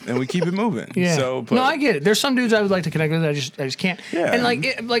 and we keep it moving. Yeah. So, no, I get it. There's some dudes I would like to connect with. I just can't. Yeah.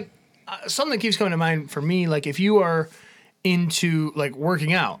 And something that keeps coming to mind for me, like if you are into like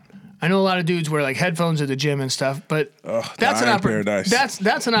working out, I know a lot of dudes wear like headphones at the gym and stuff, but that's an paradise.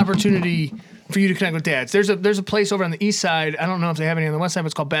 That's an opportunity for you to connect with dads. There's a place over on the east side. I don't know if they have any on the west side, but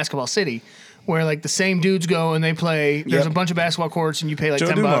it's called Basketball City, where like the same dudes go and they play. There's a bunch of basketball courts and you pay like Joe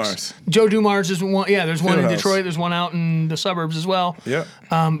 $10. Dumars. Joe Dumars is one. Yeah, there's one in Fieldhouse. Detroit. There's one out in the suburbs as well. Yeah.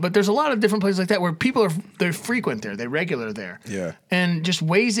 But there's a lot of different places like that where people they're frequent there, they're regular there. Yeah. And just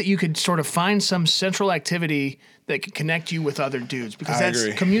ways that you could sort of find some central activity that can connect you with other dudes, because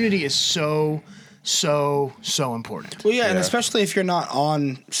agree. community is so important. Well, yeah, and Yeah. especially if you're not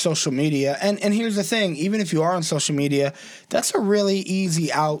on social media. And here's the thing, even if you are on social media, that's a really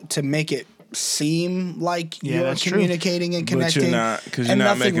easy out to make it seem like you're that's true. communicating and But connecting. you're not, because you're and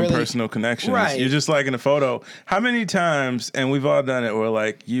not nothing making really- personal connections. Right. You're just liking a photo. How many times, and we've all done it, where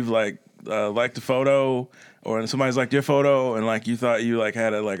like you've liked the photo, or somebody's liked your photo, and like you thought you like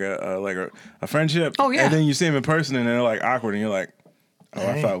had a friendship. Oh, yeah. And then you see them in person, and they're like awkward, and you're like, oh,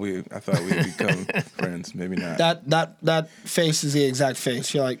 Hey. I thought we'd become friends. Maybe not. That face is the exact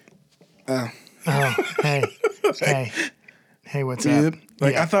face. You're like, Oh, hey, what's up?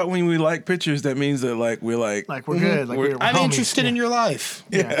 Like I thought when we like pictures, that means that like we're like Like we're good. Like we're I'm homies. interested in your life.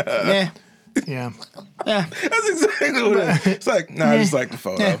 Yeah. Yeah. Yeah. That's exactly what it is. It's like, I just like the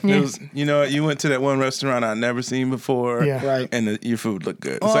photo. Yeah. It was, you went to that one restaurant I'd never seen before, Yeah. Right. and your food looked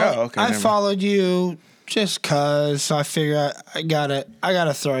good. It's Well, like, oh, okay. I never mind. followed you just cause, so I figure I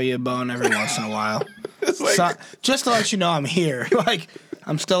gotta throw you a bone every once in a while. It's like, So, just to let you know I'm here. Like,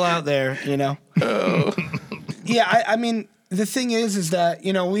 I'm still out there, oh. Yeah, I mean, the thing is that,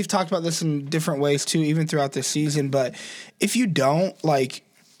 we've talked about this in different ways too, even throughout this season, but if you don't, like,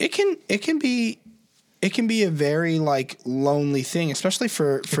 it can be a very like lonely thing, especially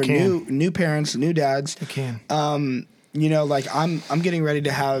for new parents, new dads. It can. Like I'm getting ready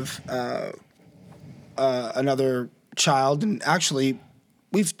to have another child, and actually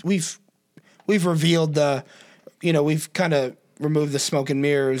we've revealed we've kind of removed the smoke and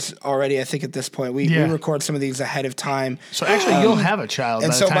mirrors already. I think at this point we record some of these ahead of time. So actually, you'll have a child.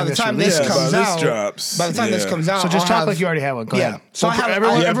 And so by the time this comes out, drops. by the time this comes out, So just I'll talk like you already have one. Go Yeah. ahead. So I have-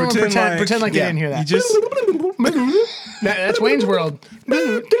 everyone, yeah, everyone pretend like you didn't hear that. You just That's Wayne's World.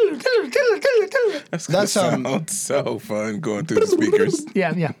 that's That's, sounds so fun going through the speakers.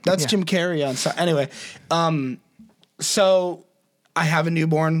 Yeah. That's yeah. Jim Carrey on. So anyway, so I have a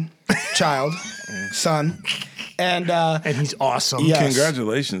newborn child, son, And he's awesome. Yes.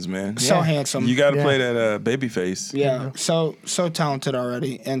 Congratulations, man. So handsome. You got to play that baby face. Yeah. So talented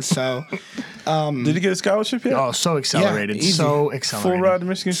already. And so did he get a scholarship yet? Oh, so accelerated. easy. So accelerated. Full ride to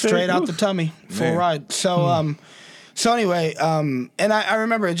Michigan State. Straight out the tummy. Full ride. So so anyway, and I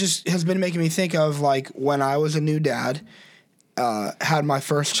remember it just has been making me think of like when I was a new dad, had my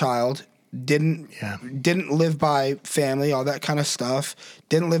first child, didn't live by family, all that kind of stuff,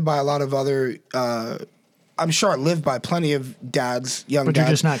 didn't live by a lot of other I'm sure I lived by plenty of dads, young dads. But you're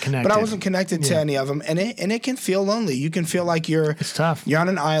just not connected. But I wasn't connected to any of them, and it can feel lonely. You can feel like it's tough. You're on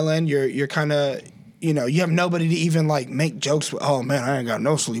an island. You're kind of, you have nobody to even like make jokes with. Oh man, I ain't got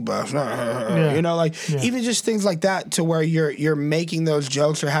no sleep last night. Even just things like that, to where you're making those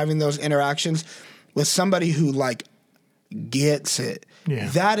jokes or having those interactions with somebody who like gets it. Yeah.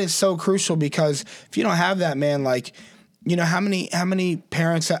 That is so crucial, because if you don't have that, man, like, how many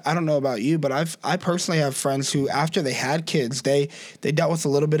parents, I don't know about you, but I personally have friends who, after they had kids, they dealt with a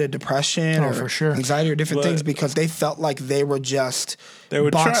little bit of depression or for sure. anxiety or different things, because they felt like they were boxed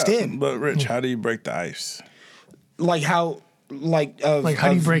trapped in. But Rich, how do you break the ice? Like how do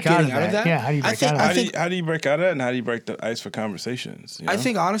you break out of that? Yeah, how do you break out of that? How do you break out of that, and how do you break the ice for conversations? I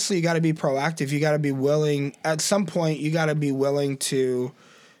think honestly, you got to be proactive. You got to be willing. At some point, you got to be willing to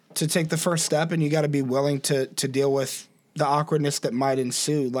take the first step, and you got to be willing to deal with the awkwardness that might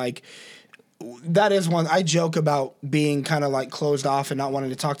ensue. Like, that is one. I joke about being kind of like closed off and not wanting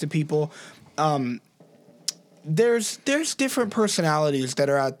to talk to people. There's different personalities that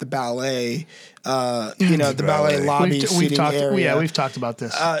are at the ballet, the ballet lobby seating area. Yeah, we've talked about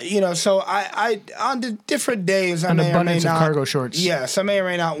this. So I on the different days, An abundance of cargo shorts. Yes, I may or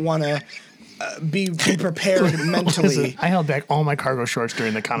may not want to be prepared mentally. I held back all my cargo shorts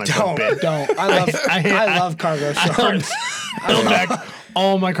during the comic book bit. Don't. I love cargo shorts. I held back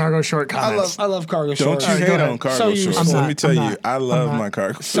all my cargo short comments. I love cargo shorts. Don't you hate on cargo shorts? Let me tell you, I love my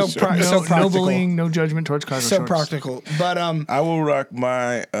cargo shorts. No bullying, no judgment towards cargo shorts. So practical. But I will rock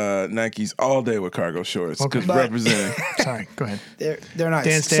my Nikes all day with cargo shorts, because representing. Sorry, go ahead. They're nice.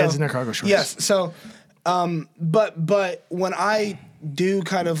 Dan Stads in their cargo shorts. Yes. So, but when I do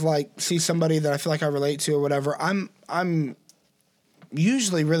kind of like see somebody that I feel like I relate to or whatever, I'm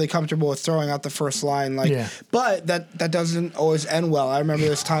usually really comfortable with throwing out the first line, but that doesn't always end well. I remember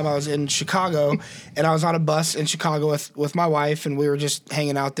this time I was in Chicago, and I was on a bus in Chicago with my wife, and we were just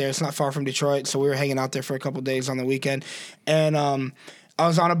hanging out there. It's not far from Detroit, so we were hanging out there for a couple days on the weekend, and I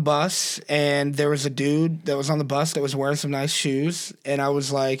was on a bus, and there was a dude that was on the bus that was wearing some nice shoes, and I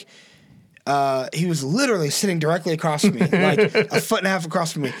was like, he was literally sitting directly across from me, like a foot and a half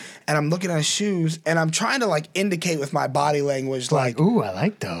across from me. And I'm looking at his shoes, and I'm trying to like indicate with my body language, like, ooh, I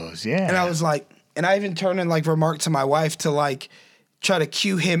like those. Yeah. And I was like, and I even turned and like remarked to my wife to like try to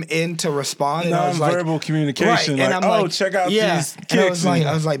cue him in to respond. And I was like, non-verbal communication. Right. Like, and check out these kicks. And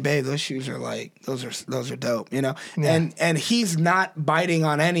I was like, babe, those shoes are like, those are dope, Yeah. And he's not biting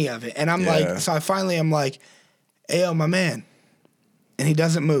on any of it. And I'm like, so I'm like, hey, yo, my man. And he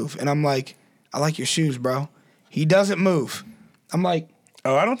doesn't move. And I'm like, I like your shoes, bro. He doesn't move. I'm like,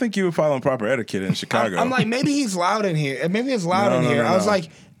 oh, I don't think you were following proper etiquette in Chicago. I'm like, maybe he's loud in here. Maybe it's loud in here. I was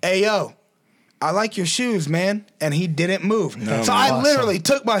like, hey, yo, I like your shoes, man. And he didn't move. So I literally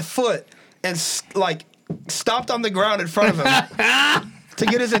took my foot and like stomped on the ground in front of him to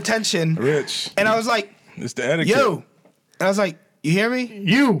get his attention. Rich. And I was like, it's the etiquette. Yo. And I was like, you hear me?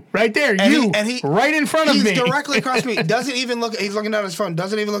 You, right there. And he right in front of me. He's directly across me. Doesn't even look. He's looking down at his phone.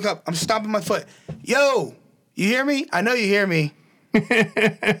 Doesn't even look up. I'm stomping my foot. Yo, you hear me? I know you hear me.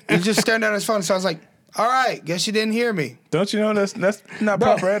 He's just staring down at his phone. So I was like, all right, guess you didn't hear me. Don't you know that's not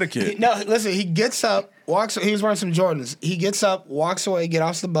proper etiquette? Listen, he gets up, walks. He was wearing some Jordans. He gets up, walks away,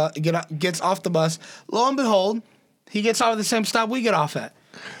 gets off the bus. Lo and behold, he gets off at the same stop we get off at.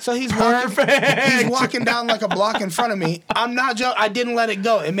 So he's walking down like a block in front of me. I'm not joking. I didn't let it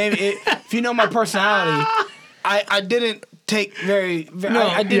go. If you know my personality, I didn't take very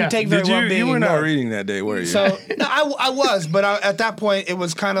I didn't take very well being you were not ignored. reading that day, were you? So no, I was, but at that point it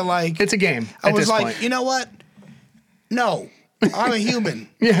was kind of like it's a game. I was like, you know what? No, I'm a human.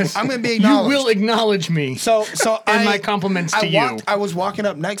 Yes, I'm gonna be acknowledged. You will acknowledge me. So and my compliments to you. I was walking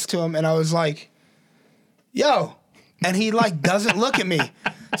up next to him, and I was like, yo. And he like doesn't look at me.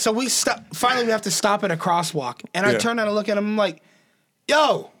 So we stop. Finally, we have to stop at a crosswalk. And I turn and I look at him. I'm like,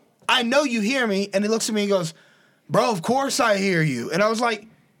 yo, I know you hear me. And he looks at me and goes, bro, of course I hear you. And I was like,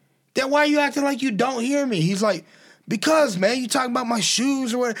 then why are you acting like you don't hear me? He's like, because, man, you talking about my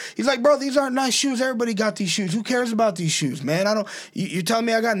shoes or whatever. He's like, bro, these aren't nice shoes. Everybody got these shoes. Who cares about these shoes, man? You're telling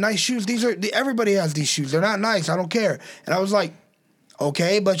me I got nice shoes. Everybody has these shoes. They're not nice. I don't care. And I was like,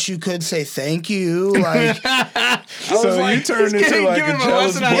 okay, but you could say thank you. Like, so you turned into like a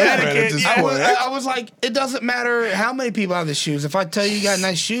jealous boyfriend at this point. I was like, it doesn't matter how many people have the shoes. If I tell you got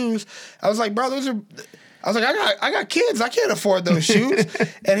nice shoes, I was like, bro, I was like, I got kids. I can't afford those shoes.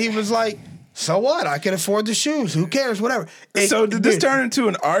 And he was like, so what? I can afford the shoes. Who cares? Whatever. So did this turn into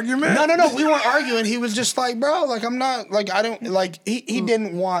an argument? No. We weren't arguing. He was just like, bro, like I'm not like I don't like. He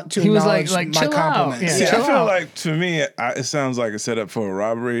didn't want to. He was like my compliments. Yeah, I feel like to me, it sounds like a setup for a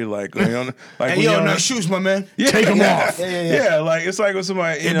robbery. Like, like hey, yo, nice shoes, my man. Yeah, take them off. Yeah, like it's like when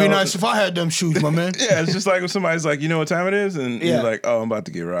somebody. It'd be nice if I had them shoes, my man. Yeah, it's just like when somebody's like, you know what time it is, and you're like, oh, I'm about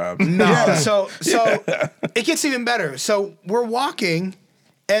to get robbed. No, so it gets even better. So we're walking.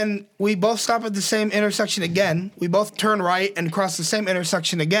 And we both stop at the same intersection again. We both turn right and cross the same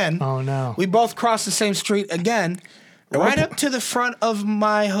intersection again. Oh, no. We both cross the same street again, right up to the front of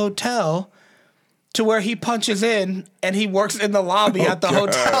my hotel to where he punches in and he works in the lobby at the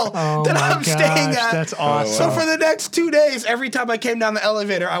hotel that I'm staying at. That's awesome. So for the next 2 days, every time I came down the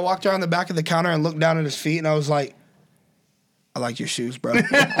elevator, I walked around the back of the counter and looked down at his feet and I was like, I like your shoes, bro.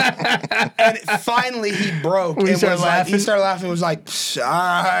 And finally he broke. He started laughing and was like, all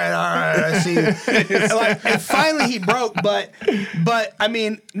right, I see you. And finally he broke, but I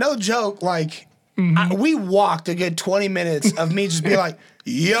mean, no joke, like we walked a good 20 minutes of me just being like,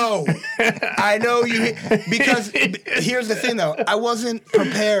 yo, I know you, because here's the thing though, I wasn't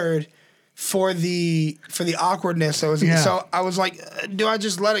prepared for the awkwardness. So I was like, do I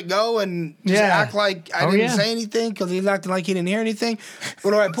just let it go and just act like I didn't say anything because he's acting like he didn't hear anything?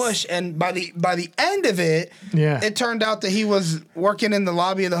 Or do I push? And by the end of it, it turned out that he was working in the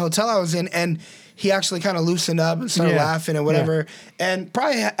lobby of the hotel I was in, and he actually kind of loosened up and started laughing and whatever. And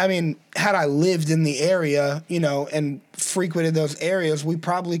probably, I mean, had I lived in the area, and frequented those areas, we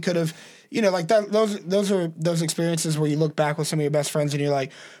probably could have. Like that. Those are those experiences where you look back with some of your best friends and you're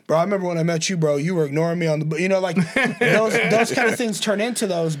like, bro, I remember when I met you, bro. You were ignoring me on the, like those kind of things turn into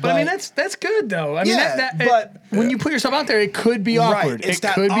those. But I mean, that's good though. I mean, when you put yourself out there, it could be awkward. It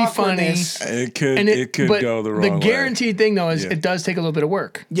could be funny. It could go the wrong way. The guaranteed thing though is it does take a little bit of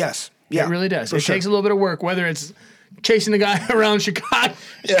work. Yes. Yeah. It really does. It takes a little bit of work, whether it's chasing the guy around Chicago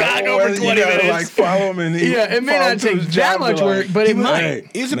for 20 minutes. Like follow him and it may not take that much work, but it might.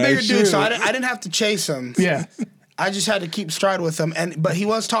 He was a bigger dude, so I didn't have to chase him. Yeah. I just had to keep stride with him, but he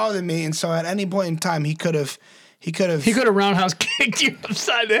was taller than me, and so at any point in time, he could have roundhouse kicked you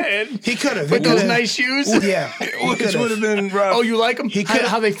upside the head. He could have with those nice shoes. Yeah, which would have been rough. Oh, you like them?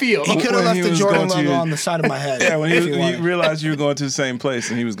 How they feel? He could have left the Jordan logo on the side of my head. Yeah, when he realized you were going to the same place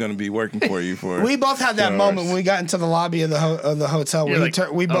and he was going to be working for you for. We both had that moment when we got into the lobby of the hotel.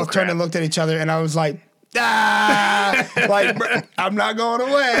 We both turned and looked at each other, and I was like, like, I'm not going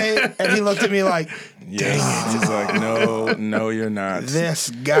away. And he looked at me like, yes. He's like, no, you're not. This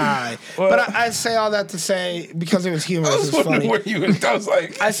guy. Well, but I say all that to say, because it was humorous, it's funny. I was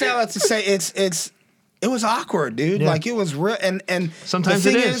like, I say all that to say it was awkward, dude. Yeah. Like it was real. And sometimes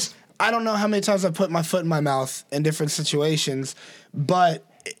the thing it is. I don't know how many times I put my foot in my mouth in different situations, but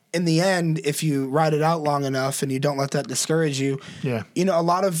in the end, if you ride it out long enough and you don't let that discourage you, a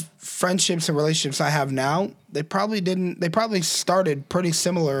lot of friendships and relationships I have now, they probably started pretty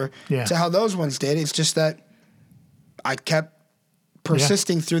similar to how those ones did. It's just that I kept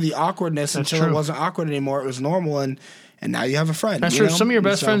persisting through the awkwardness until it wasn't awkward anymore. It was normal, and now you have a friend. That's true. Some of your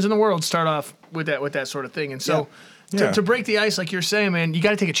best friends in the world start off with that sort of thing. And so to break the ice, like you're saying, man, you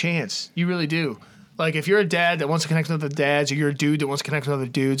got to take a chance. You really do. Like, if you're a dad that wants to connect with other dads, or you're a dude that wants to connect with other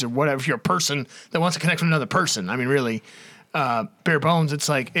dudes, or whatever, if you're a person that wants to connect with another person, I mean, really, bare bones, it's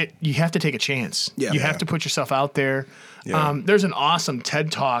like, you have to take a chance. You have to put yourself out there. Yeah. There's an awesome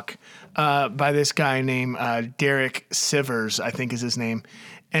TED Talk by this guy named Derek Sivers, I think is his name.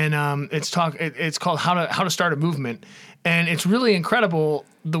 And it's called How to Start a Movement. And it's really incredible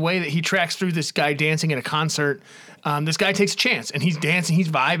the way that he tracks through this guy dancing at a concert. This guy takes a chance, and he's dancing, he's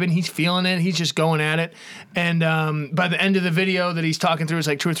vibing, he's feeling it, he's just going at it. And by the end of the video that he's talking through, it's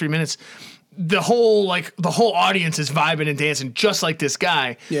like 2 or 3 minutes. The whole audience is vibing and dancing just like this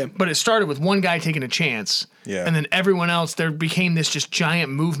guy. Yeah. But it started with one guy taking a chance. Yeah. And then everyone else, there became this just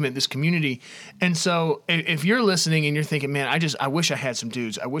giant movement, this community. And so if you're listening and you're thinking, man, I wish I had some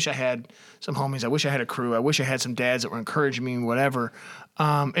dudes. I wish I had some homies. I wish I had a crew. I wish I had some dads that were encouraging me and whatever.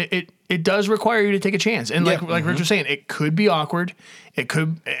 It does require you to take a chance. And like Rich was saying, it could be awkward. It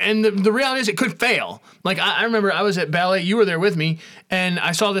could, and the reality is it could fail. Like I remember I was at ballet, you were there with me, and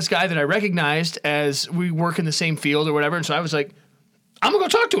I saw this guy that I recognized as we work in the same field or whatever. And so I was like, I'm going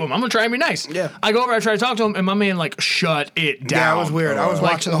to go talk to him. I'm going to try and be nice. Yeah. I go over, I try to talk to him, and my man, like, shut it down. Yeah, it was weird. I was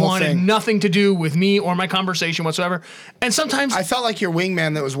watching the whole wanted thing. nothing to do with me or my conversation whatsoever. And sometimes... I felt like your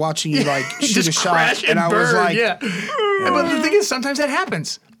wingman that was watching you, like, shoot a shot. And I burn, was like... yeah. But the thing is, sometimes that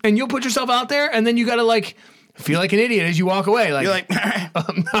happens. And you'll put yourself out there, and then you got to, like... feel like an idiot as you walk away. Like, you're like,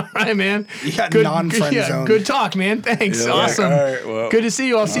 all right, man. You got non-friend zone. Good talk, man. Thanks. You're Awesome. like, all right, well, good to see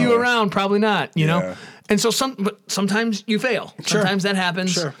you. I'll see you around. Probably not, you know? Yeah. And so sometimes you fail. Sure. Sometimes that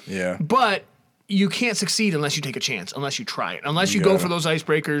happens. Sure. Yeah. But you can't succeed unless you take a chance, unless you try it, unless you go for those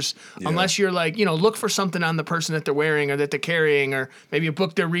icebreakers, unless you're like, look for something on the person that they're wearing or that they're carrying, or maybe a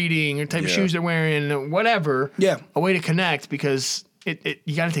book they're reading or type of shoes they're wearing, whatever. Yeah. A way to connect, because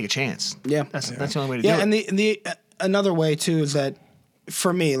you got to take a chance. Yeah. That's the only way to do it. Yeah, and the another way too is that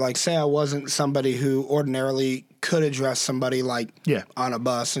for me, like, say I wasn't somebody who ordinarily could address somebody like on a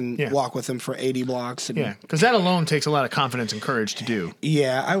bus and walk with them for 80 blocks. And, because that alone takes a lot of confidence and courage to do.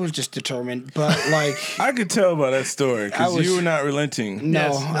 Yeah, I was just determined, but like I could tell by that story because you were not relenting.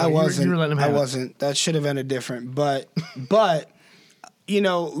 No, I wasn't. You were letting him have I wasn't. That should have ended different. But like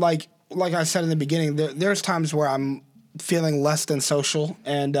I said in the beginning, there's times where I'm feeling less than social,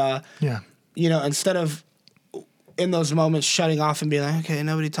 and instead of in those moments shutting off and being like, okay,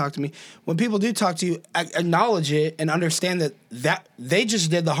 nobody talked to me. When people do talk to you, acknowledge it and understand that they just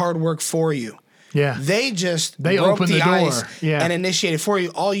did the hard work for you. Yeah. They broke opened the door ice and initiated for you.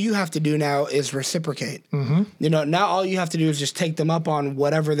 All you have to do now is reciprocate. Mm-hmm. Now all you have to do is just take them up on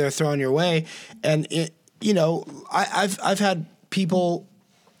whatever they're throwing your way. And I've had people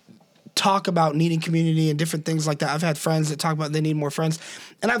talk about needing community and different things like that. I've had friends that talk about they need more friends.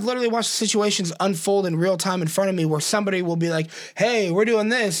 And I've literally watched situations unfold in real time in front of me where somebody will be like, hey, we're doing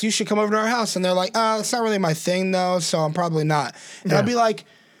this. You should come over to our house. And they're like, it's not really my thing, though, so I'm probably not. And I'll be like,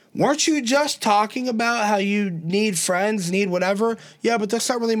 weren't you just talking about how you need friends, need whatever? Yeah, but that's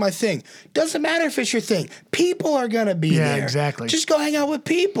not really my thing. Doesn't matter if it's your thing. People are going to be there. Yeah, exactly. Just go hang out with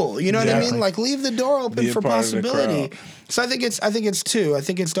people. You know what I mean? Like, leave the door open for possibility. So I think it's two. I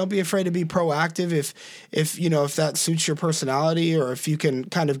think it's don't be afraid to be proactive if that suits your personality, or if you can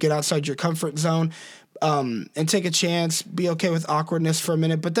kind of get outside your comfort zone, and take a chance, be okay with awkwardness for a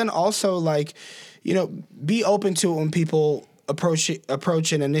minute, but then also be open to it when people approach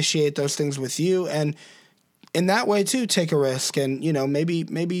and initiate those things with you, and in that way too take a risk, and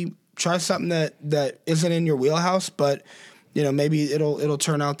maybe try something that isn't in your wheelhouse, but maybe it'll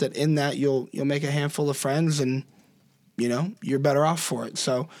turn out that in that you'll make a handful of friends, and you're better off for it.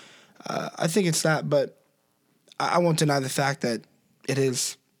 So I think it's that, but I won't deny the fact that it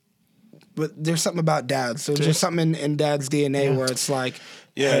is. But there's something about dads. So just something in dad's DNA where it's like,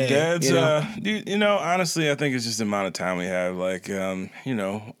 yeah, dads. Honestly, I think it's just the amount of time we have. Like,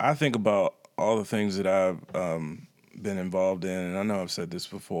 I think about all the things that I've been involved in, and I know I've said this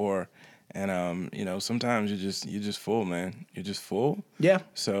before. And sometimes you're just full, man. You're just full. Yeah.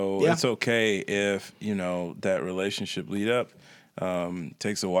 So it's okay if that relationship lead up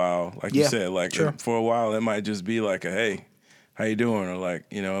takes a while. Like you said, like for a while it might just be like a hey, how you doing, or like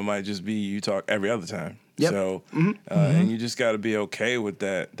it might just be you talk every other time. Yep. So and you just got to be okay with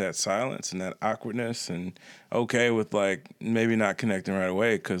that silence and that awkwardness, and okay with like maybe not connecting right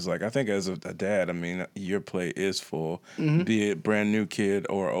away, because like I think as a dad, I mean your plate is full, be it brand new kid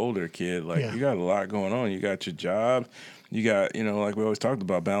or older kid. Like you got a lot going on. You got your job. You got, like we always talked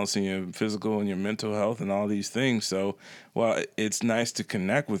about, balancing your physical and your mental health and all these things. So while it's nice to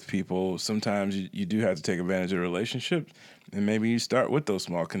connect with people, sometimes you do have to take advantage of the relationship. And maybe you start with those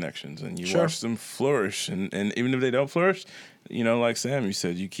small connections and you watch them flourish. And even if they don't flourish, like Sam, you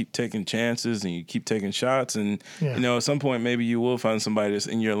said, you keep taking chances and you keep taking shots. And, at some point, maybe you will find somebody that's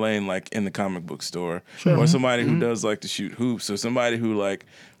in your lane, like in the comic book store, or somebody who does like to shoot hoops, or somebody who like,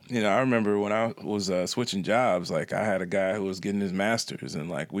 I remember when I was switching jobs, like I had a guy who was getting his master's, and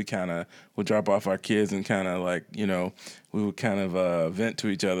like we kind of would drop off our kids and kind of like, we would kind of vent to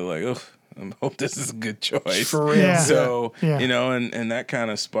each other like, oh, I hope this is a good choice. For real. Yeah. So, and that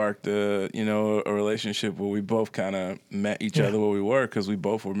kind of sparked a relationship where we both kind of met each other where we were, because we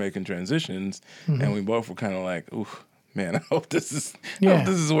both were making transitions, and we both were kind of like, ooh, man, I hope this is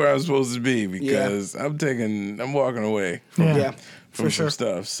where I'm supposed to be, because I'm walking away from some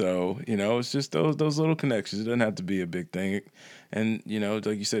stuff. So, it's just those little connections. It doesn't have to be a big thing. And,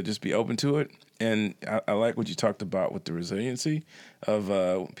 like you said, just be open to it. And I like what you talked about with the resiliency of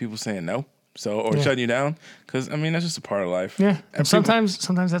people saying no. Or shutting you down, because that's just a part of life. Yeah, and sometimes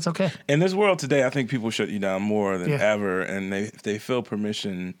that's okay. In this world today, I think people shut you down more than ever, and they feel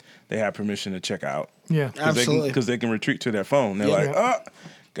permission. They have permission to check out. Yeah, absolutely, because they can retreat to their phone. They're like, oh,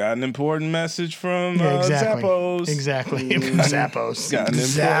 Got an important message from exactly. Zappos. Exactly. Zappos.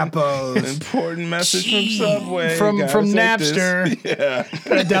 Got an important message from Subway. From Napster. Yeah.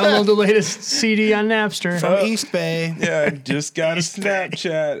 Gotta download the latest CD on Napster. From East Bay. Yeah, I just got a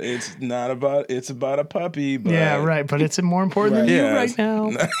Snapchat. It's about a puppy. But yeah, right. But it's more important than you right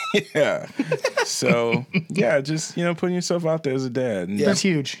now. Yeah. So, yeah, just, putting yourself out there as a dad. Yeah. That's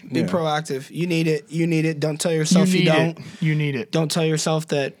huge. Be proactive. You need it. Don't tell yourself you don't. You need it. Don't tell yourself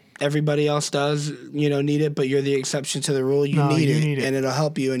that everybody else does, need it, but you're the exception to the rule. You need it, and it'll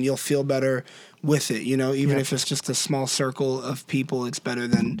help you, and you'll feel better with it. Even if it's just a small circle of people, it's better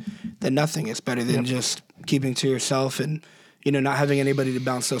than nothing. It's better than just keeping to yourself and not having anybody to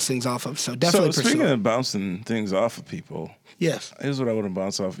bounce those things off of. So definitely. So speaking of bouncing things off of people, yes, here's what I want to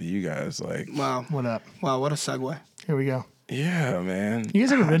bounce off of you guys. Like, wow, what up? Wow, what a segue. Here we go. Yeah, man. You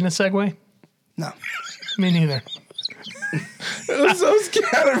guys ever ridden a Segway? No, me neither. It was so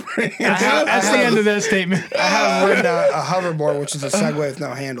scatterbrained. That's the end of that statement. I have ridden a hoverboard, which is a Segway with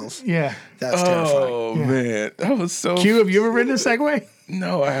no handles. Yeah. That's terrifying. Oh, man. That was so... Q, have you ever ridden a Segway?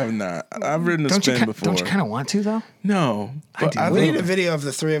 No, I have not. I've ridden a spin before. Don't you kind of want to, though? No. But we need a video of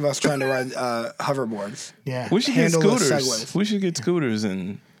the three of us trying to ride hoverboards. Yeah. We should get Handleless scooters. Segways. We should get scooters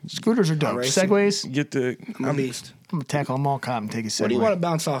and... Scooters are dope. Racing. Segways, Get the... I'm a beast. I'm going to tackle a mall cop and take a Segway. What do you want to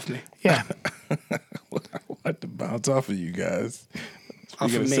bounce off me? Yeah. I want to bounce off of you guys.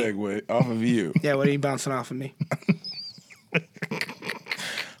 Off of me. Segue off of you. Yeah, what are you bouncing off of me?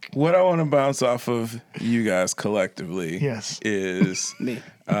 What I want to bounce off of you guys collectively is me.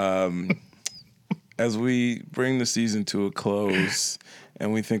 As we bring the season to a close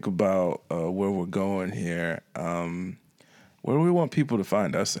and we think about where we're going here, where do we want people to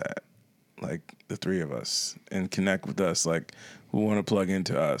find us at? Like the three of us, and connect with us, like who want to plug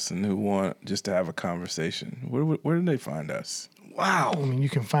into us and who want just to have a conversation. Where do they find us? Wow. I mean, you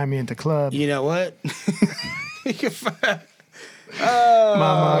can find me at the club. You know what? You can find...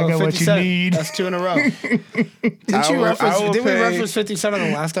 Mama, I got what you need. That's 2 in a row. Did we reference 50 Cent on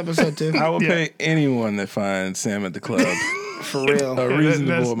the last episode too? I will pay anyone that finds Sam at the club for real a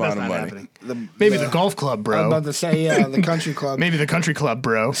reasonable amount of money. Maybe the golf club, bro. I was about to say, the country club. Maybe the country club,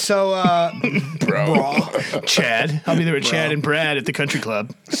 bro. So, bro. Chad. I'll be there with Chad and Brad at the country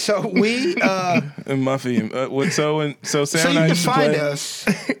club. So we and Muffy. So Sam and I you used can to find play. us.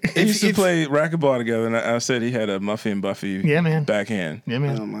 We used to play racquetball together, and I said he had a Muffy and Buffy backhand. Yeah,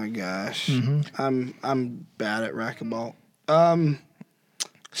 man. Oh my gosh, I'm bad at racquetball.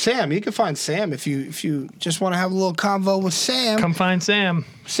 Sam, you can find Sam if you just want to have a little convo with Sam. Come find Sam.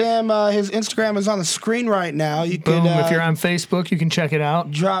 Sam, his Instagram is on the screen right now. You Boom. could, if you're on Facebook, you can check it out.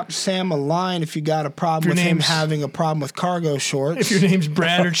 Drop Sam a line if you got a problem with him having a problem with cargo shorts. If your name's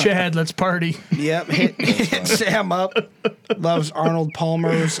Brad or Chad, let's party. Yep, hit Sam up. Loves Arnold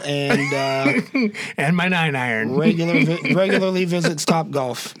Palmer's and and my 9-iron. Regularly visits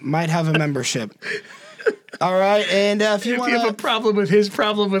Topgolf. Might have a membership. All right, and if you have a problem with his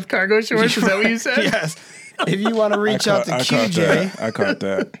problem with cargo shorts, is that what you said? Yes. If you want to reach out to QJ, I caught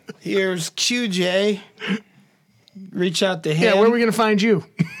that. Here's QJ. Reach out to him. Yeah, where are we gonna find you?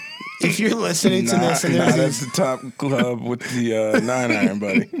 If you're listening to this, and that's the top club with the 9-iron,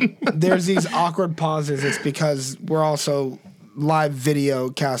 buddy. There's these awkward pauses. It's because we're also live video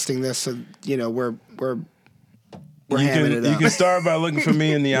casting this, so we're you can start by looking for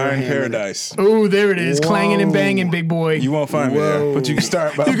me in the Iron Paradise. Oh, there it is. Whoa. Clanging and banging, big boy. You won't find me there, but you can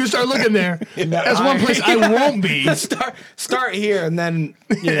start by... You can start looking there. That's one place I won't be. Start here and then,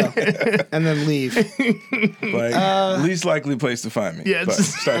 and then leave. Least likely place to find me. Yeah,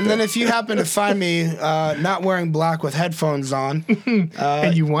 and then if you happen to find me not wearing black with headphones on...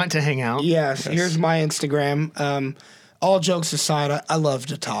 and you want to hang out. Yes, here's my Instagram. All jokes aside, I love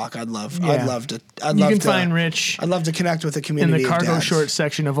to talk. I'd love to. You can find Rich. I'd love to connect with the community in the cargo shorts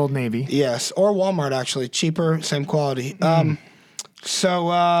section of Old Navy. Yes, or Walmart actually, cheaper, same quality.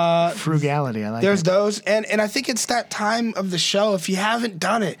 So frugality, I like. There's those, and I think it's that time of the show. If you haven't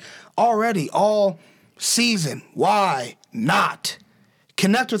done it already, all season, why not?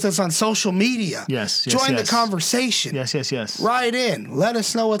 Connect with us on social media. Yes. Join the conversation. Yes. Write in. Let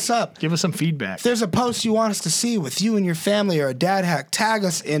us know what's up. Give us some feedback. If there's a post you want us to see with you and your family or a dad hack, tag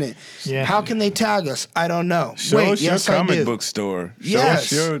us in it. Yeah. How can they tag us? I don't know. Show us your comic book store. Yes.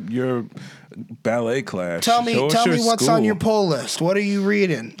 Show us your ballet class. Tell me what's on your pull list. What are you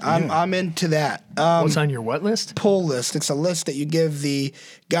reading? I'm into that. What's on your what list? Pull list. It's a list that you give the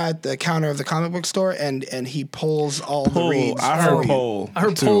guy at the counter of the comic book store, and he pulls all the reads. I heard poll. I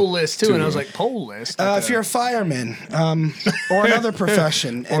heard poll list too, and I was like, poll list. If you're a fireman, or another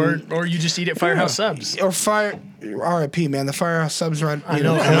profession, or you just eat at Firehouse Subs, or RIP, man, the Firehouse Subs right. I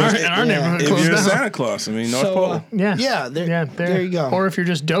know in our neighborhood. If closed you're down. Santa Claus, I mean North Pole. There you go. Or if you're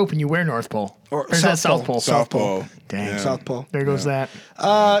just dope and you wear North Pole, or is that South Pole? South Pole. Dang, Yeah. South Pole. There goes that.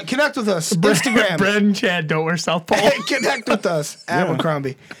 Connect with us. Instagram. Brad and Chad don't wear South Pole. Connect with us.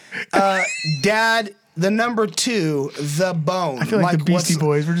 Abercrombie. Dad, the number 2, the bone. I feel like the Beastie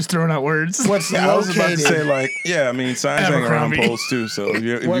Boys. We're just throwing out words. What's I was about to located? say I mean signs hang around Abercrombie. poles too. So if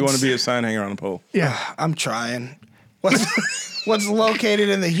you want to be a sign hanger on a pole, Yeah. I'm trying. What's located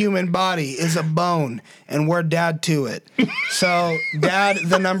in the human body is a bone, and we're dad to it. So, Dad,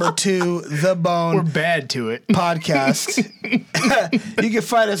 the number 2, the bone. We're bad to it. Podcast. You can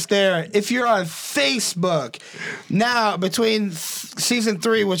find us there. If you're on Facebook, now between season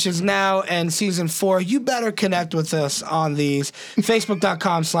 3, which is now, and season 4, you better connect with us on these.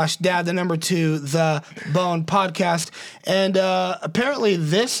 Facebook.com/dad, the number 2, the bone podcast. And apparently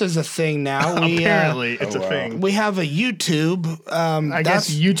this is a thing now. Apparently it's a thing. We have a YouTube. I guess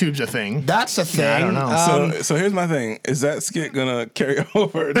YouTube's a thing. That's a thing. I don't know. so here's my thing: is that skit gonna carry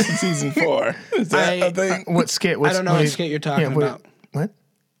over to season 4? Is that a thing? What skit? I don't know what skit you're talking about. What?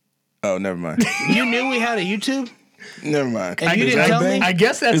 Oh, never mind. You knew we had a YouTube? Never mind. And you didn't tell me? I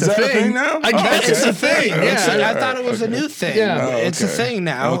guess that's Is that a thing now? I guess Okay. it's a thing. Yeah. I thought it was a new thing. Yeah. Oh, It's a okay. thing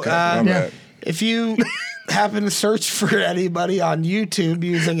now. Okay, my bad. If you happen to search for anybody on YouTube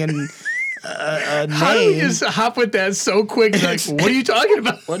using a How do you name, just hop with that so quick? Like, what are you talking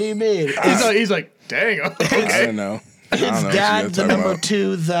about? what do you mean? He's like, dang. I Okay. don't know. It's what you Dad, guys the talking number about.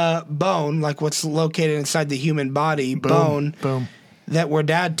 2, the bone, like what's located inside the human body, bone. Boom. That we're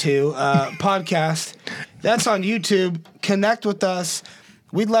dad to podcast. That's on YouTube. Connect with us.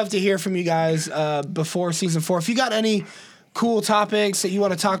 We'd love to hear from you guys before season 4. If you got any cool topics that you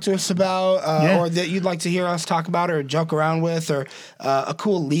want to talk to us about, or that you'd like to hear us talk about or joke around with, or a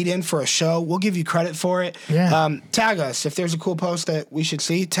cool lead-in for a show, we'll give you credit for it. Yeah. Tag us. If there's a cool post that we should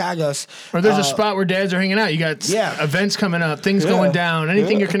see, tag us. Or there's a spot where dads are hanging out. You got events coming up, things going down,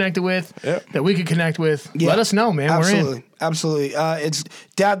 anything you're connected with that we could connect with. Let us know, man. Absolutely. We're in. Absolutely. It's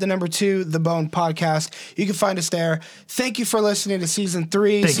Dad, the number 2, the Bone podcast. You can find us there. Thank you for listening to season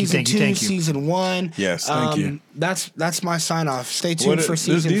 3, season 2, season 1. Yes, thank you. That's my sign off. Stay tuned for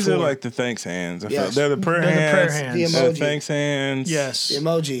season 4. These are like the thanks hands. Yes. They're the prayer They're the hands. prayer hands. The They're emoji. the thanks hands. Yes. The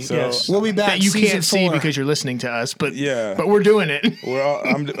emoji. So- Yes. We'll be back. That you season can't see 4. because you're listening to us, but Yeah. but we're doing it. We're all,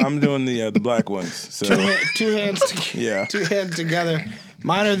 I'm doing the black ones. So two hands. Yeah. Two hands together.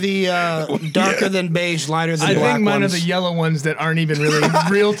 Mine are the darker than beige, lighter than I black think mine ones. are the yellow ones that aren't even really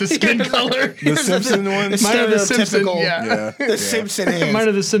real to skin color. the Simpson ones. Mine are the Simpson. stereotypical- Yeah. Yeah. The Simpson hands. Mine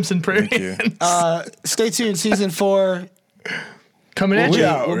are the Simpson prayer Thank you. hands. Stay tuned. Season 4. Coming at you.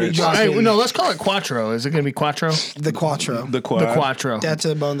 out, We'll be Rich. dropping Hey, no, let's call it Quattro. Is it going to be Quattro? the Quattro. The quad. The Quattro. Dad to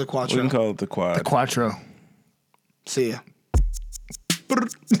the Bone, the We Quattro. can call it the quad. Quattro. See ya.